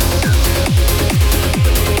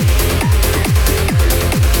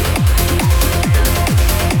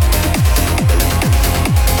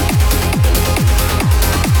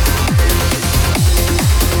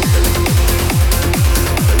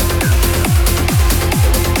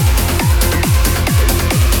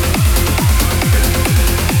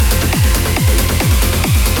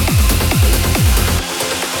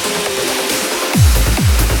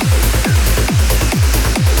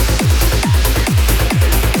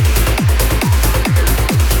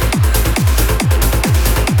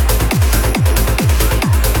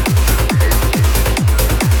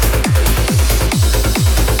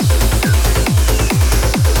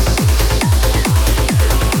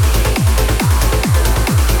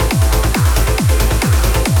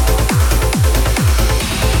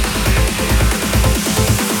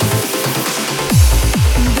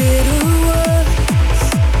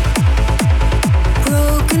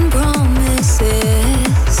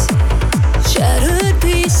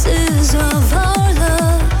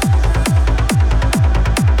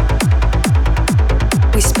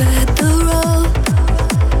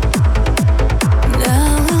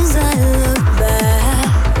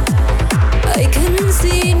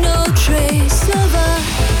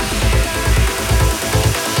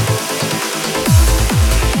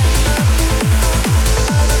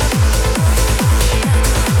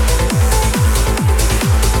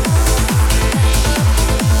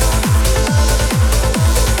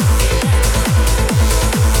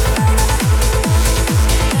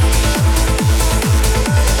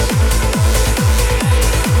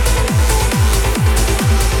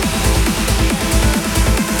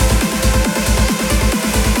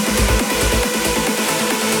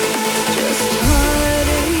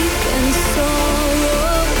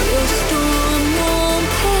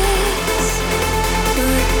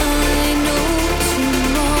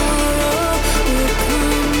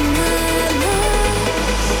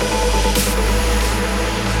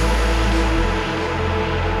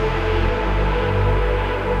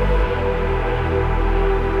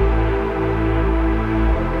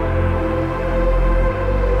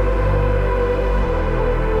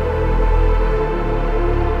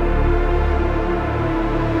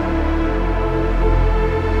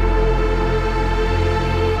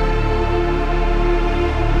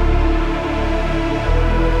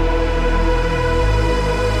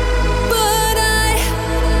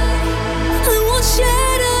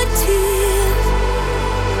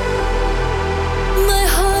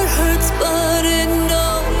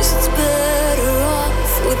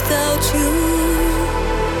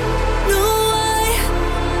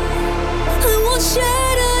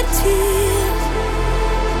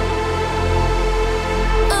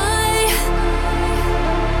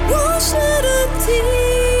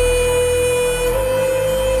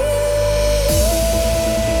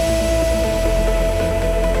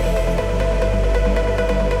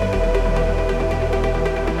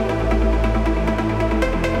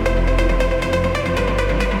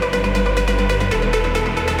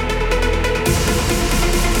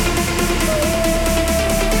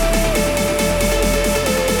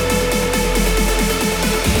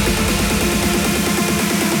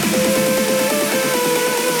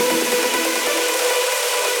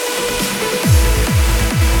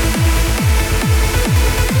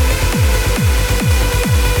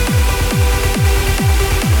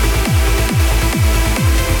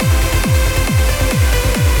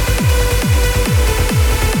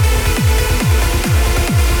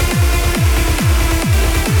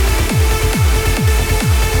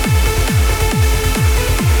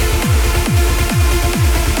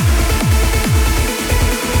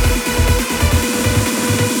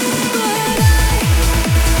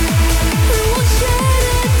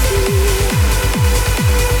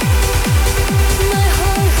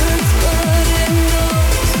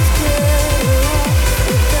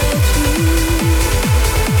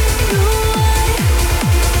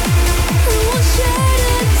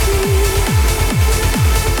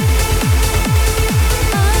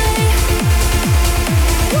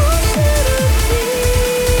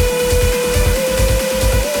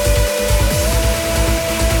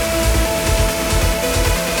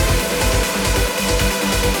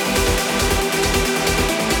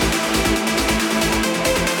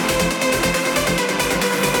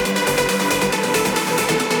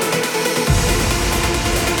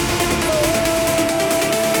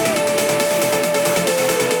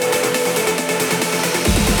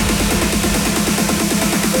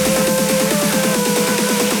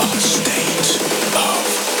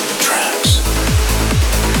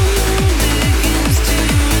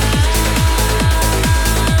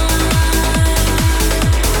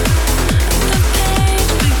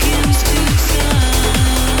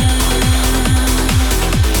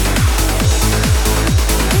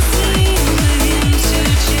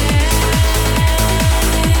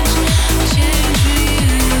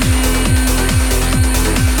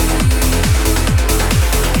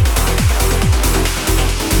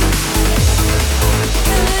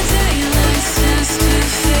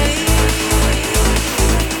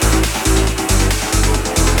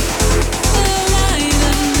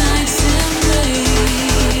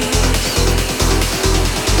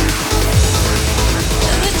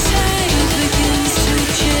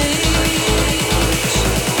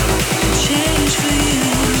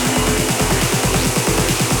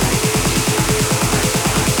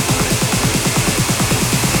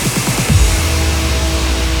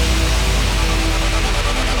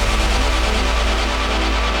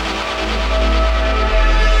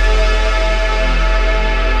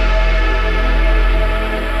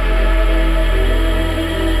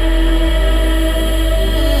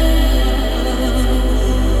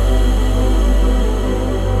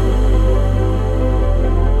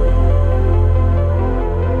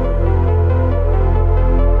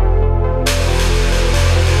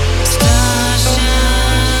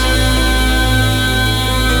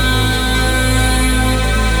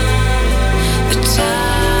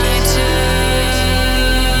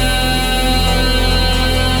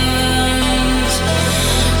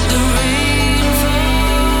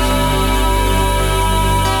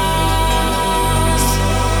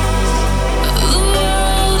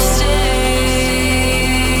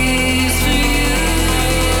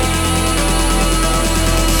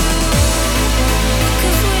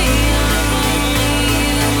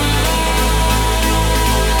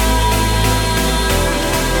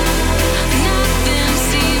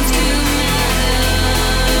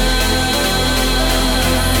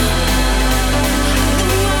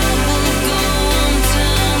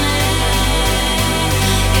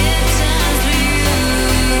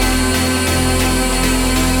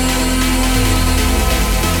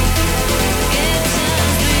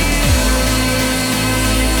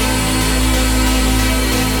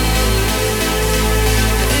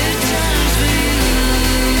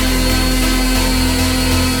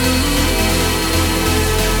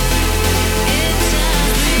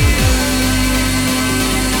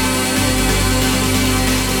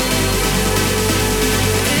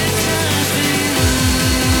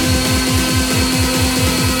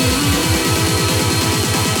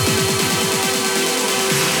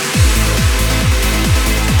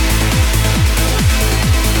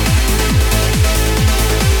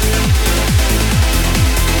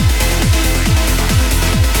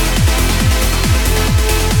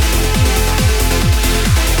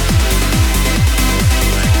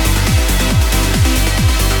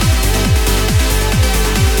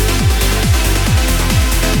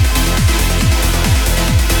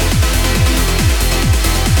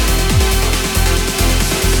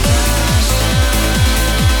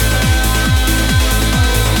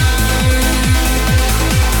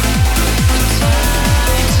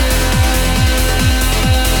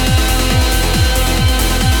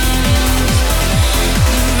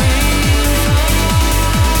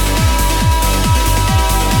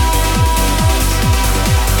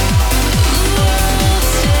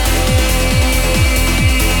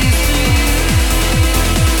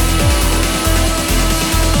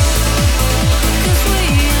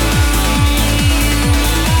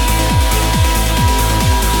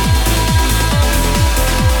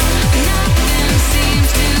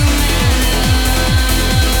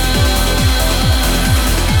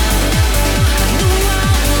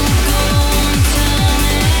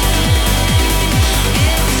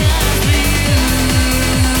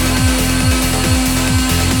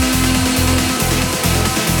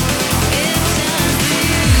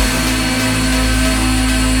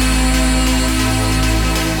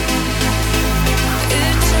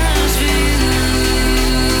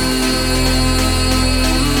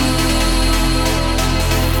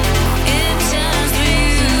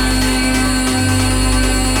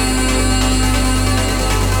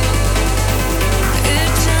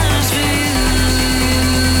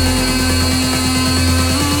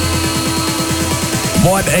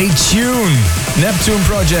 What a tune! Neptune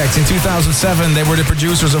Project in 2007. They were the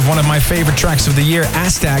producers of one of my favorite tracks of the year,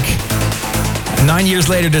 Aztec. 9 years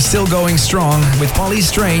later, they're still going strong with Polly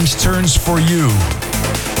Strange, Turns For You.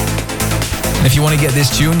 And if you want to get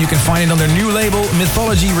this tune, you can find it on their new label,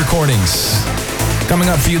 Mythology Recordings. Coming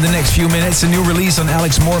up for you the next few minutes, a new release on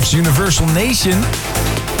Alex Morph's Universal Nation,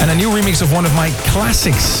 and a new remix of one of my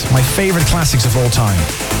classics, my favorite classics of all time.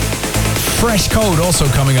 Fresh Code also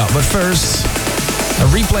coming up, but first, a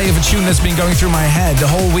replay of a tune that's been going through my head the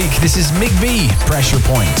whole week. This is Mick B, Pressure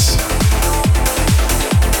Points.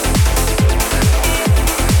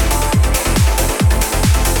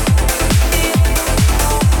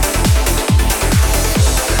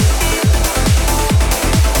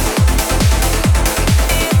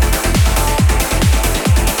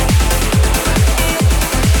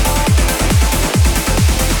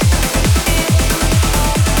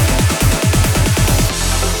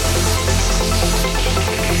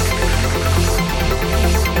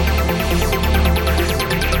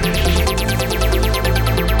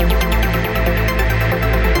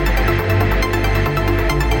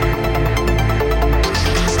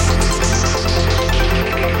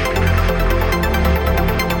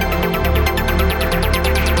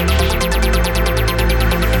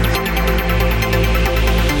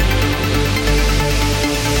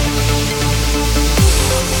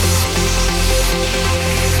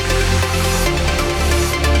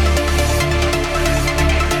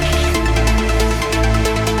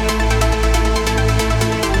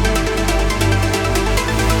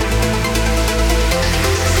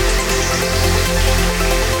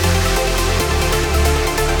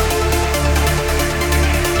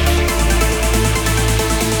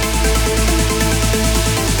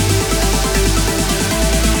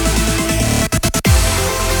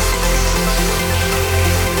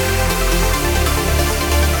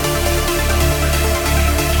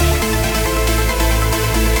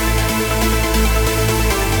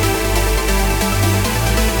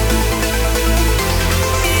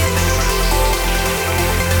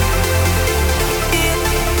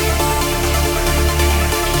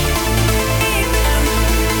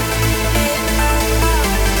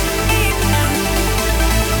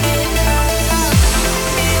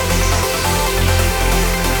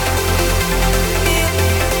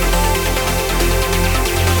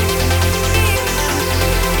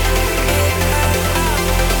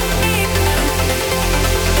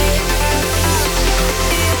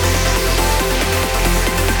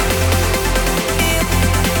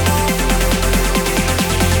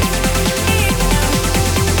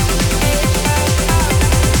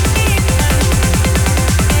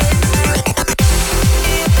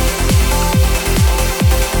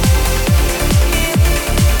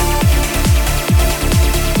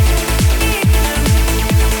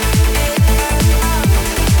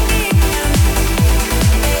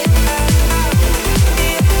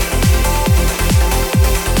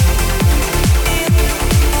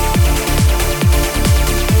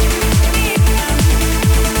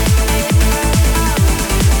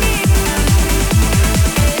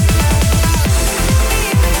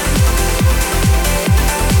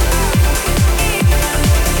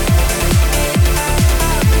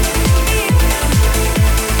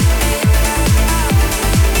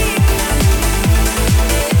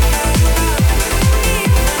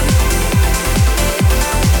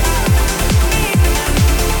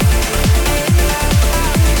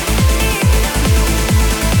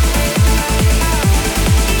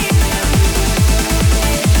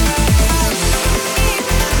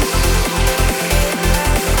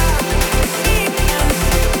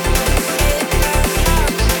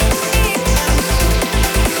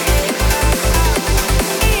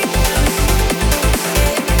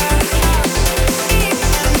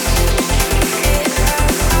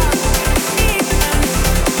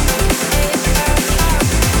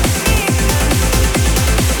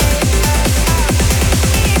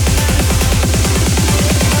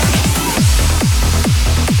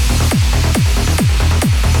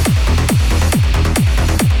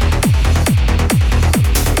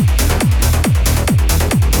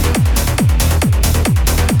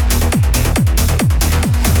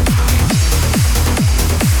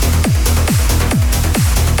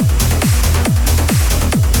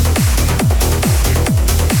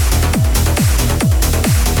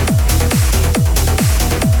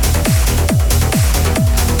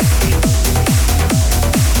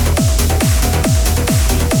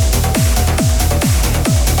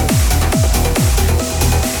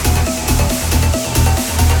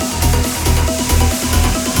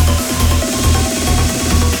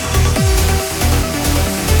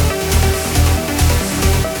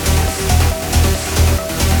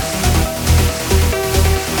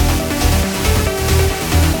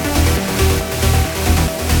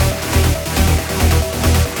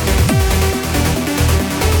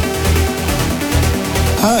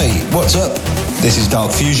 Hey, what's up? This is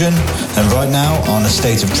Dark Fusion, and right now on A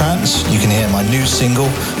State of Trance, you can hear my new single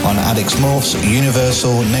on Addicts Morph's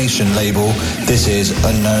Universal Nation label. This is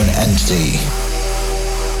Unknown Entity.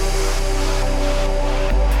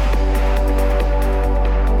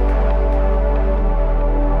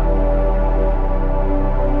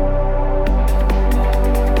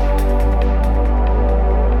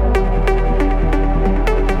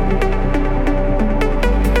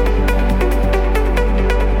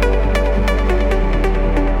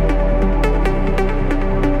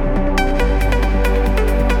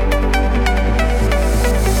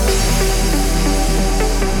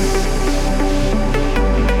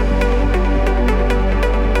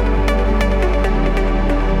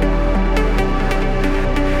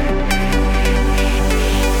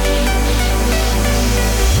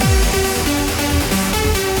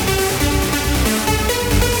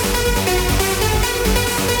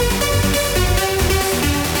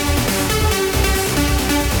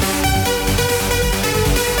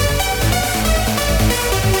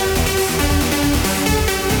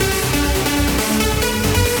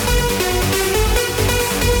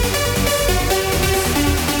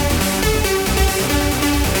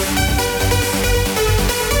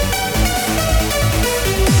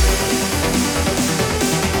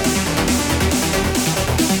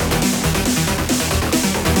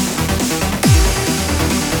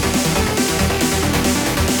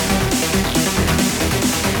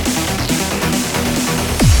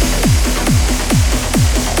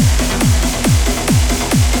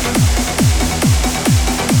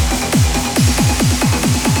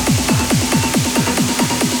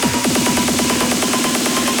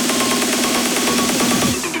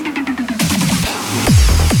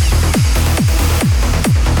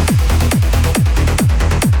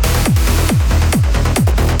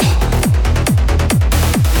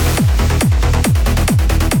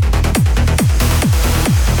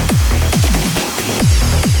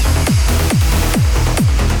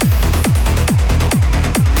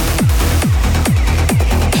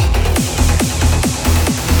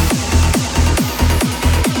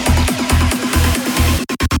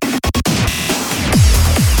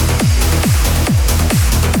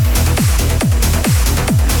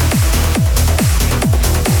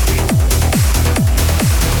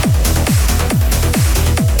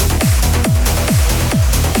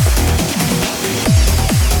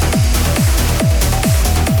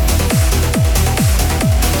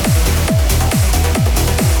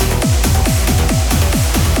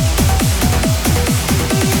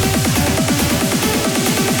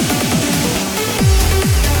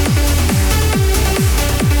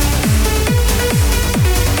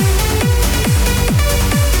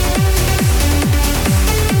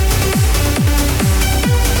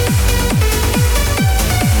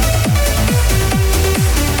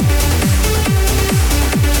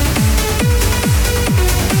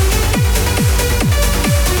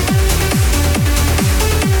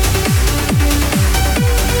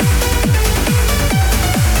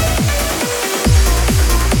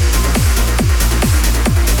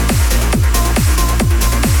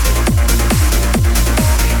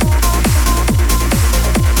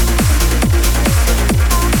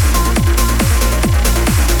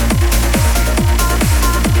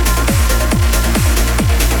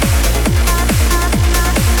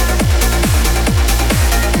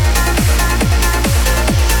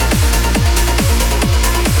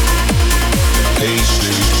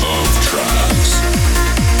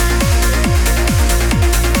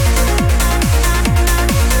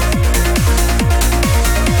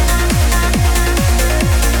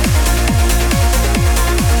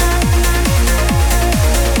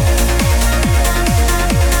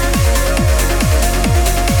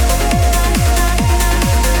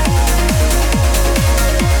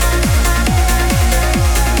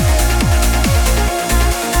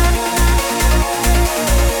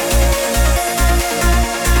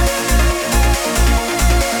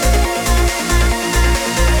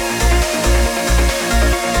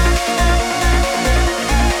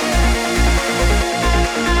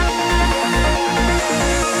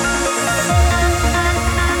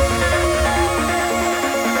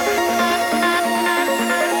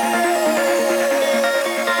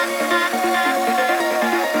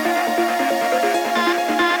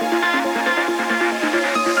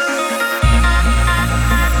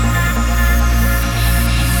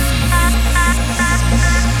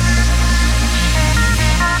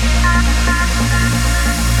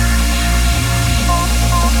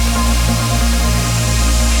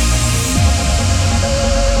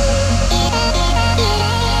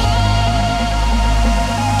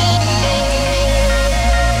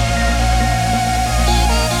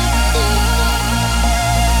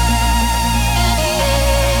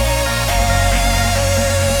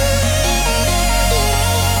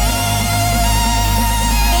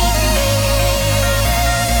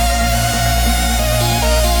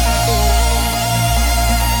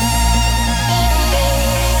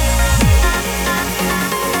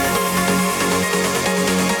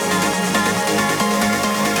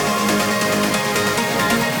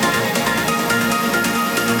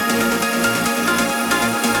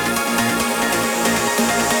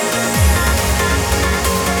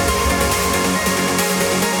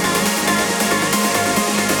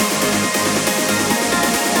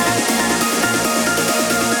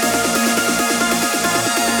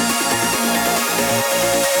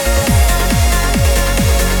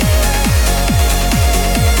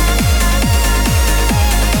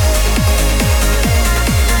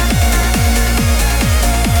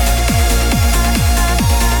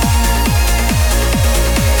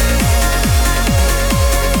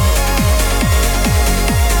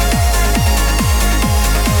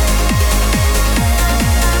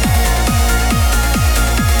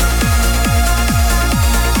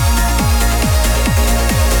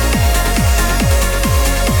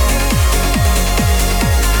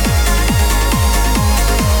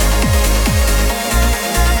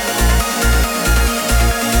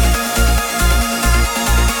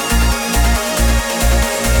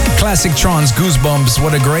 classic trance Goosebumps.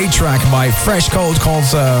 What a great track by Fresh Coat called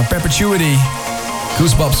Perpetuity.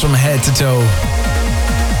 Goosebumps from head to toe.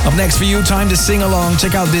 Up next for you, time to sing along.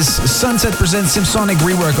 Check out this Sunset Presents Simsonic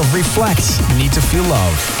rework of Reflect, Need to Feel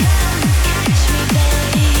Love.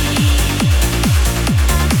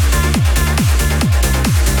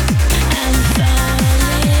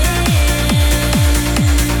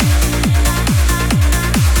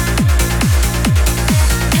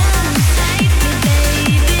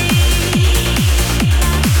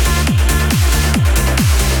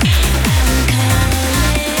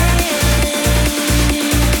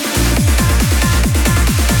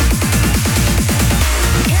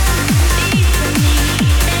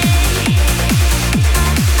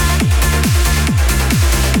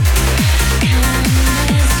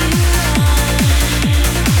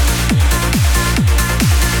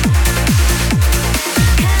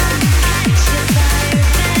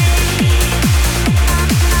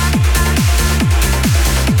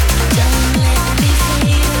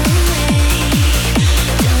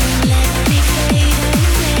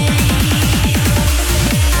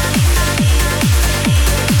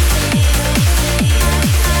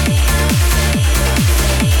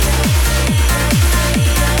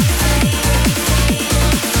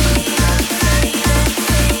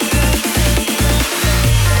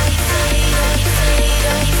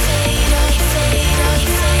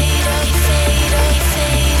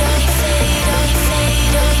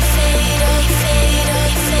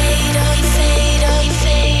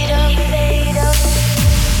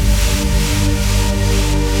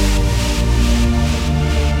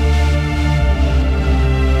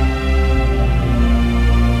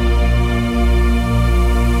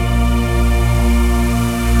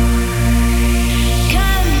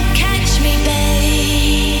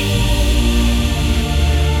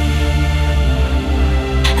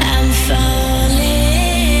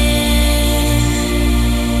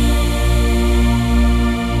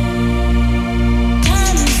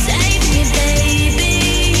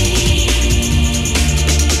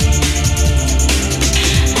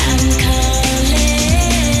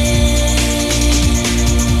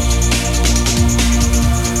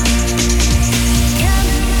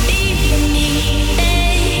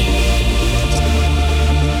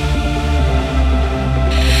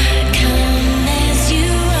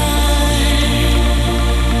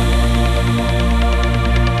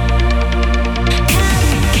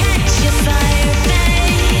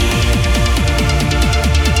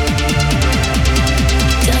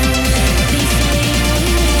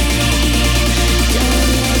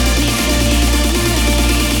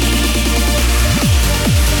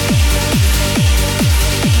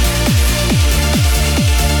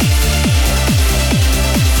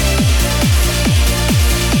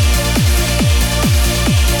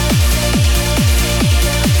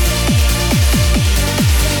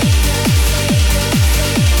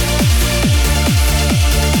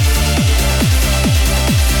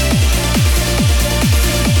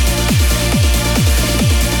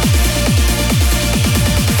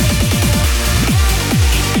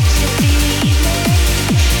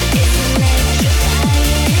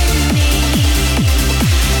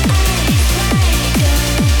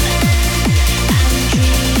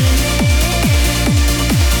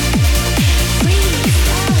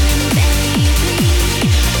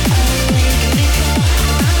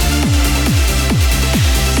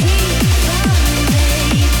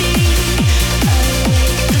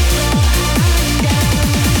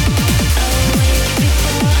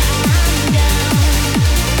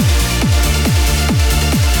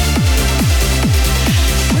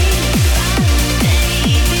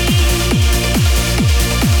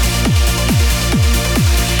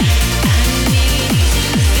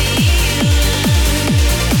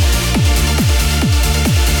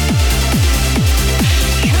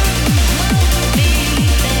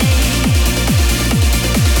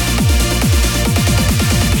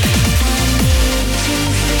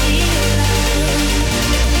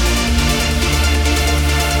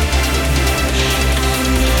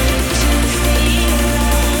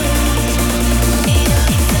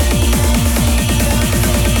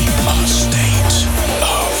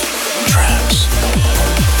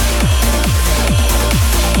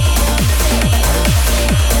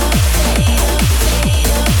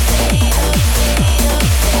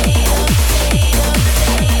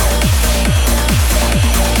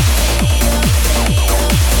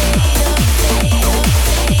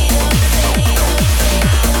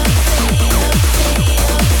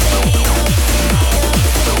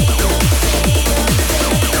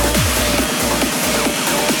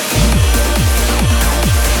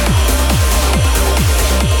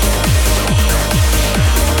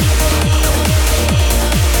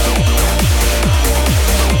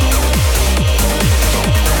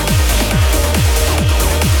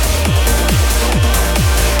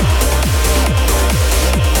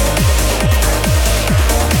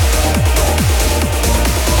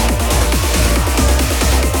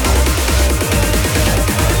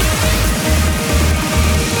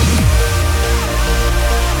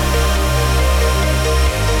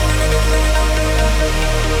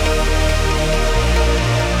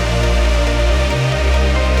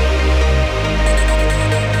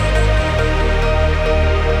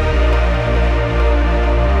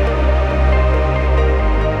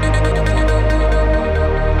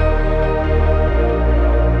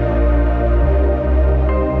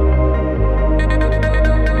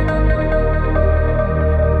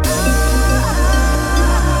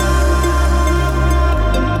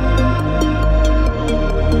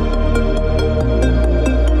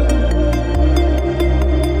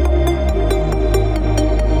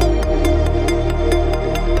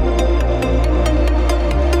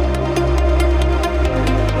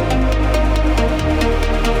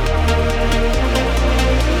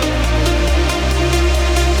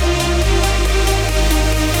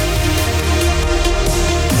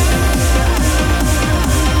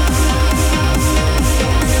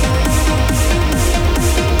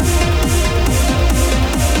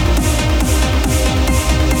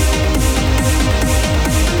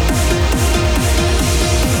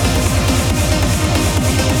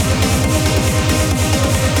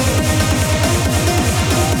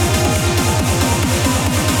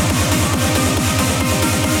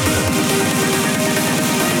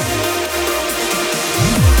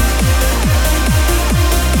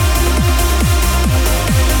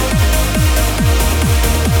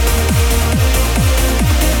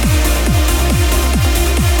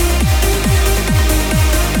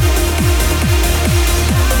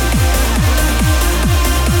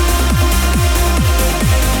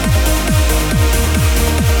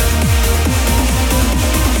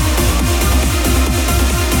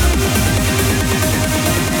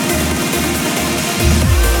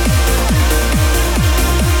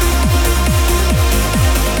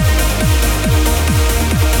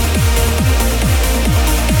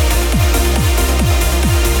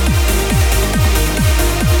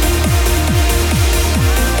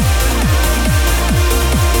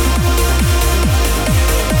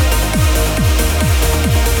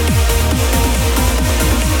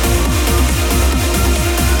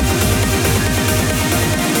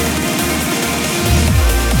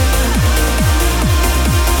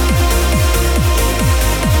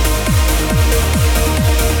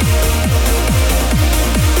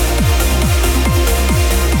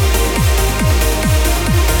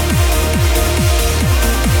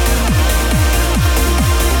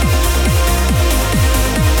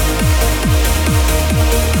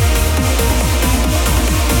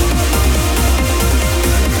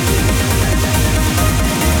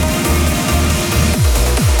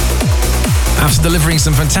 also delivering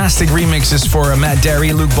some fantastic remixes for Matt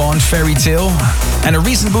Derry, Luke Bond, Fairy Tale, and a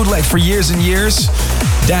recent bootleg for Years and Years.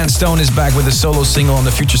 Dan Stone is back with a solo single on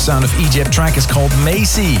the Future Sound of Egypt track. It's called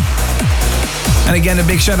Macy. And again, a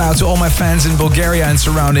big shout out to all my fans in Bulgaria and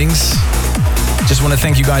surroundings. Just want to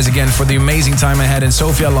thank you guys again for the amazing time I had in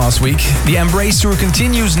Sofia last week. The Embrace Tour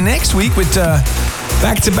continues next week with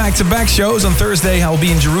back-to-back-to-back shows. On Thursday, I'll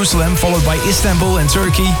be in Jerusalem, followed by Istanbul and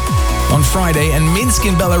Turkey on Friday, and Minsk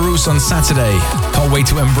in Belarus on Saturday. Can't wait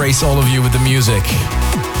to embrace all of you with the music.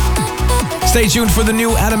 Stay tuned for the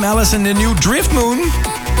new Adam Ellis and the new Drift Moon.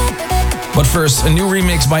 But first, a new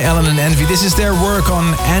remix by Ellen and Envy. This is their work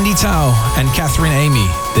on Andy Tao and Catherine Amy.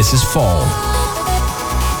 This is Fall.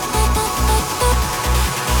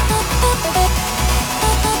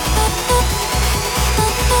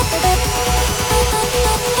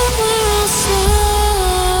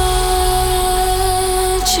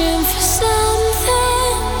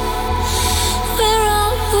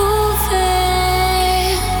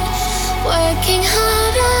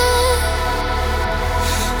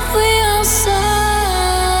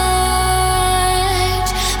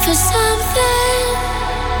 For something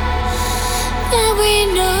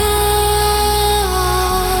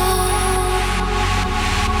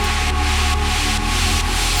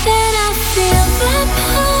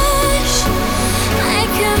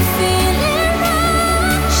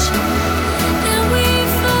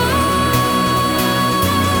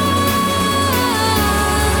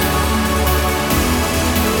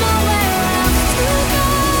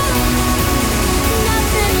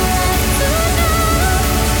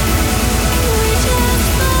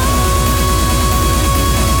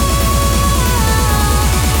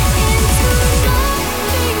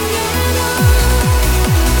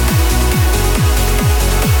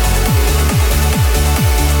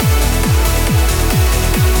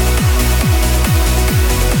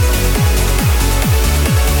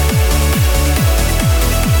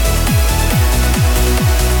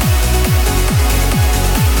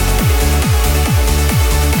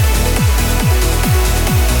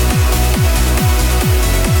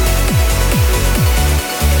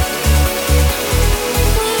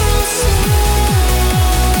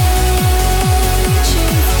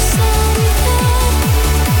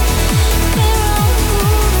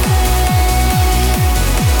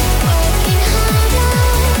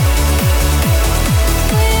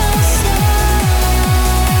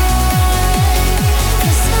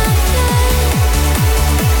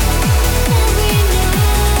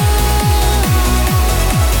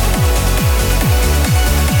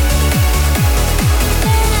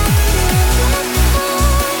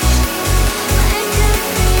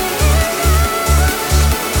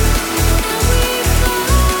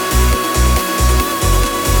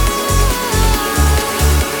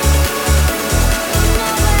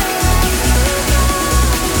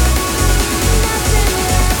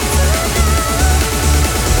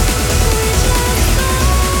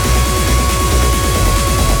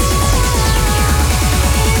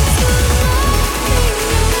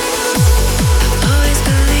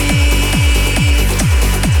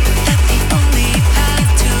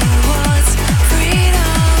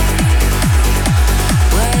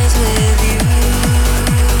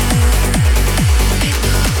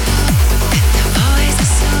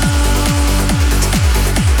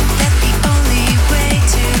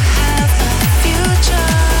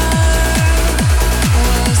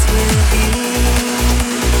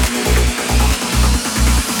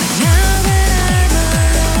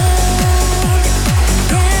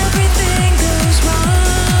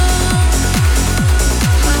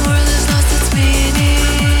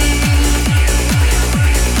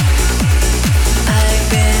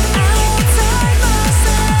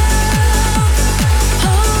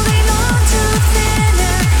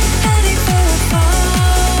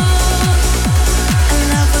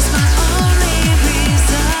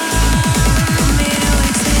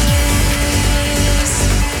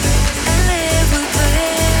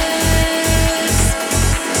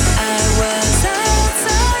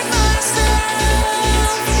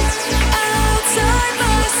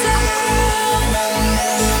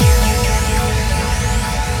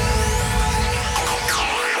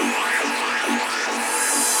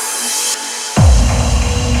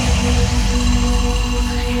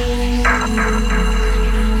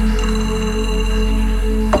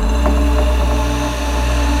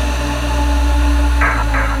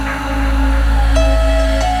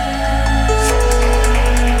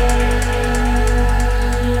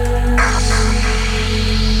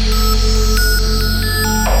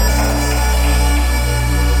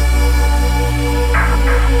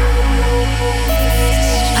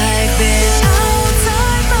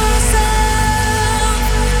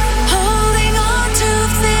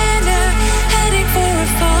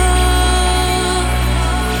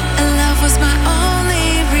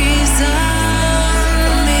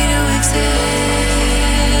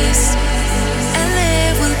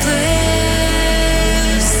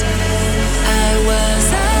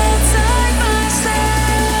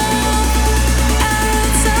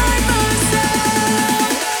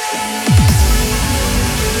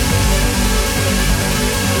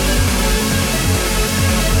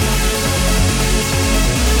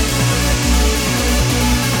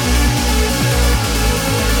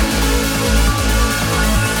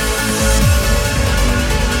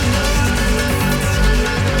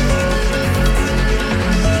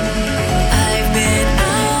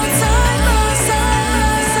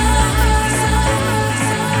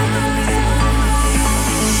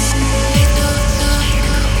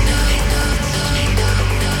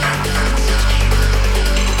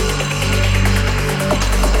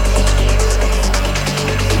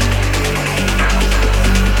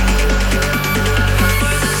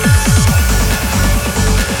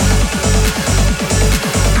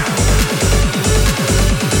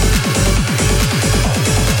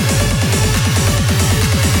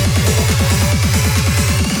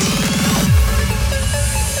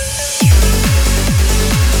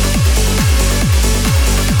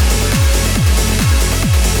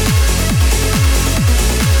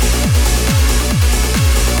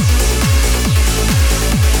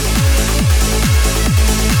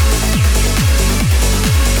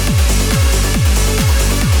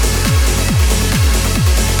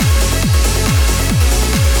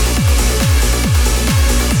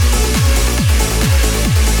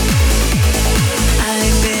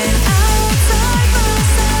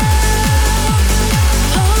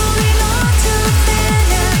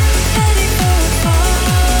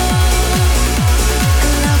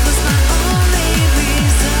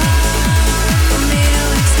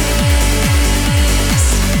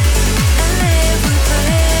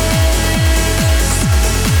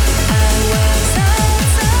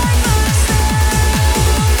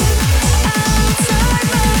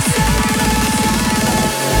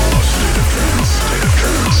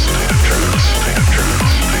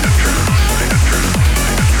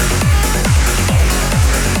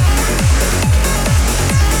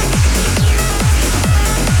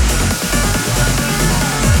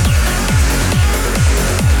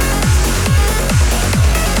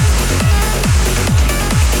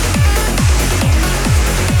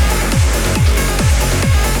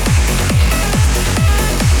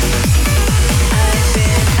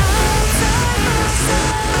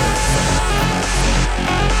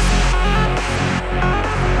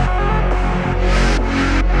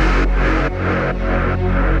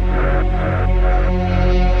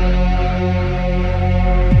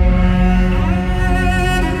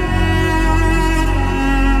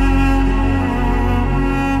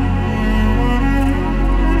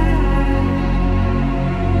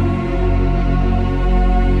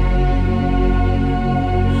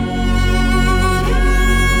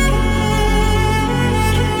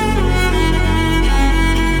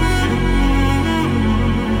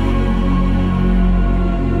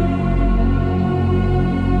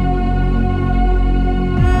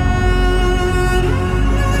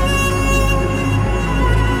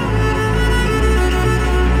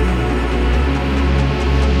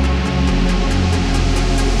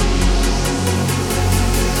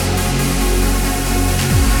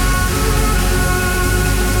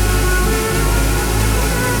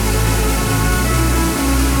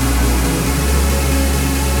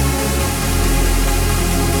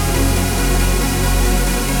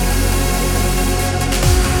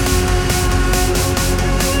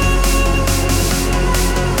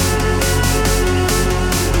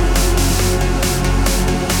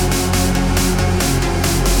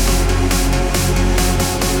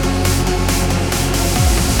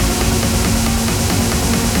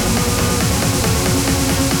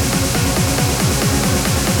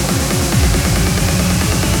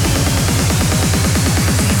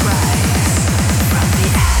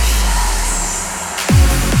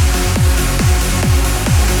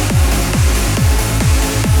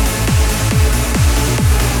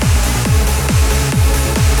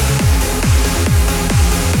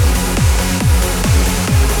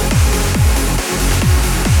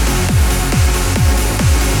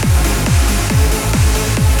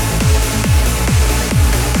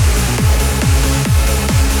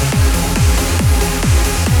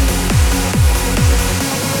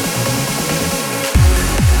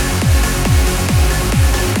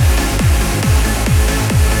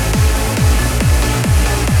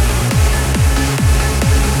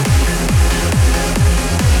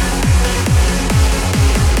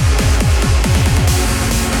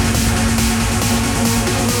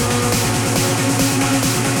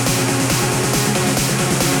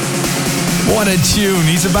What a tune.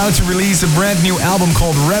 He's about to release a brand new album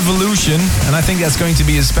called Revolution, and I think that's going to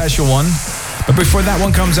be a special one. But before that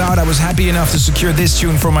one comes out, I was happy enough to secure this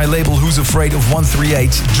tune from my label Who's Afraid of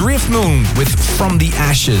 138, Driftmoon with From the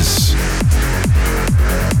Ashes.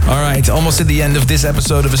 Alright, almost at the end of this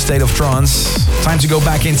episode of A State of Trance. Time to go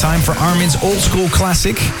back in time for Armin's old school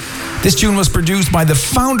classic. This tune was produced by the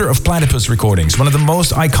founder of Platypus Recordings, one of the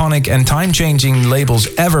most iconic and time-changing labels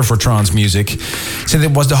ever for trance music, since it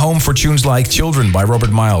was the home for tunes like Children by Robert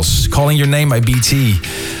Miles, Calling Your Name by BT,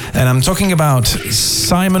 and I'm talking about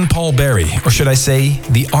Simon Paul Berry, or should I say,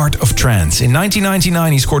 The Art of Trance. In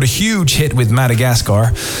 1999, he scored a huge hit with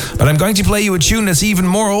Madagascar, but I'm going to play you a tune that's even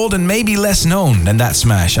more old and maybe less known than that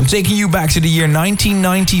smash. I'm taking you back to the year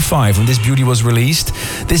 1995 when this beauty was released.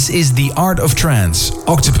 This is The Art of Trance,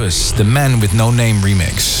 Octopus, the Man with No Name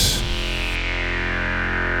remix.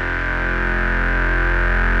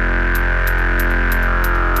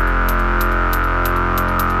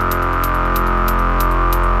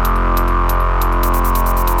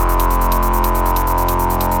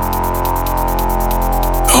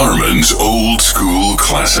 Armin's old school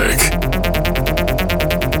classic.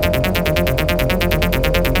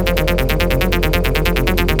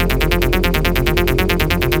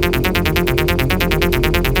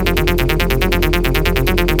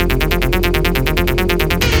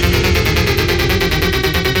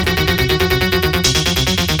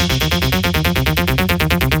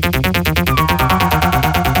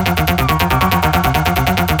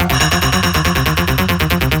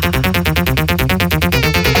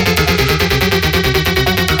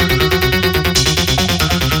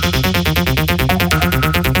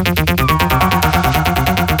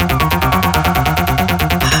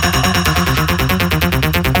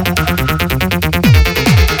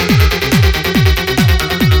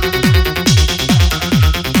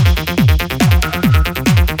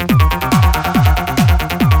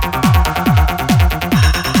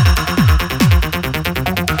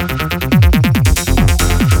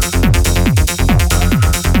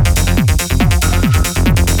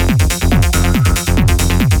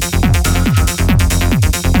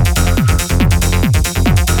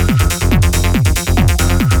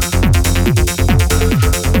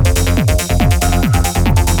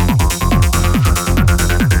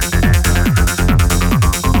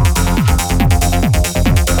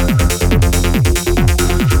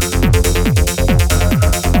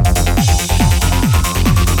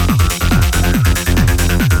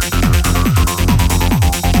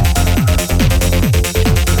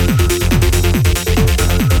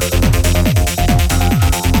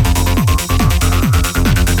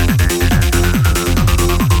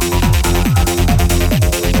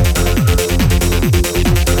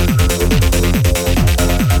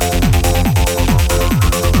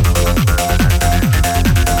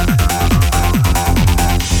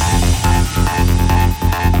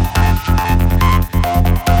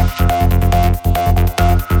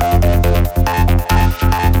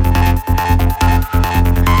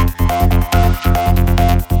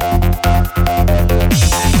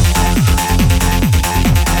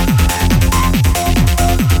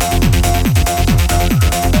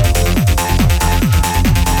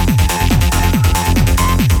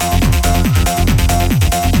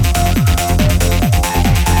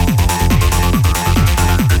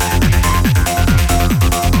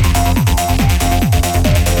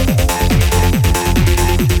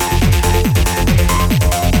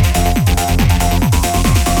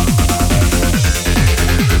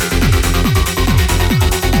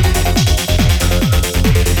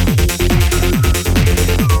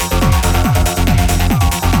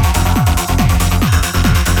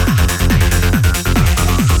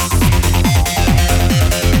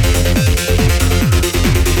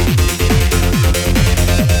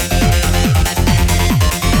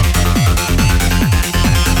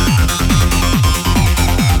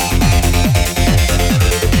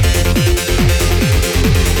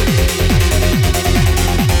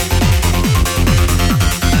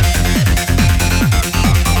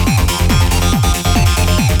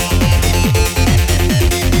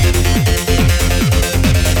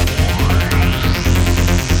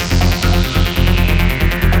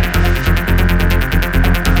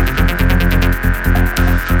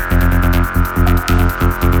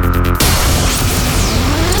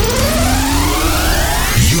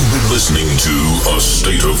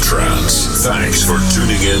 State of Trance. Thanks for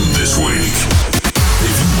tuning in this week.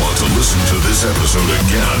 If you want to listen to this episode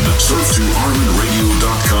again, surf to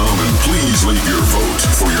ArminRadio.com and please leave your vote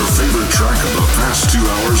for your favorite track of the past 2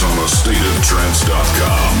 hours on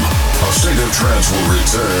AStateOfTrance.com. A State of Trance will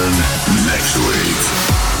return next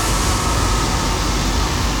week.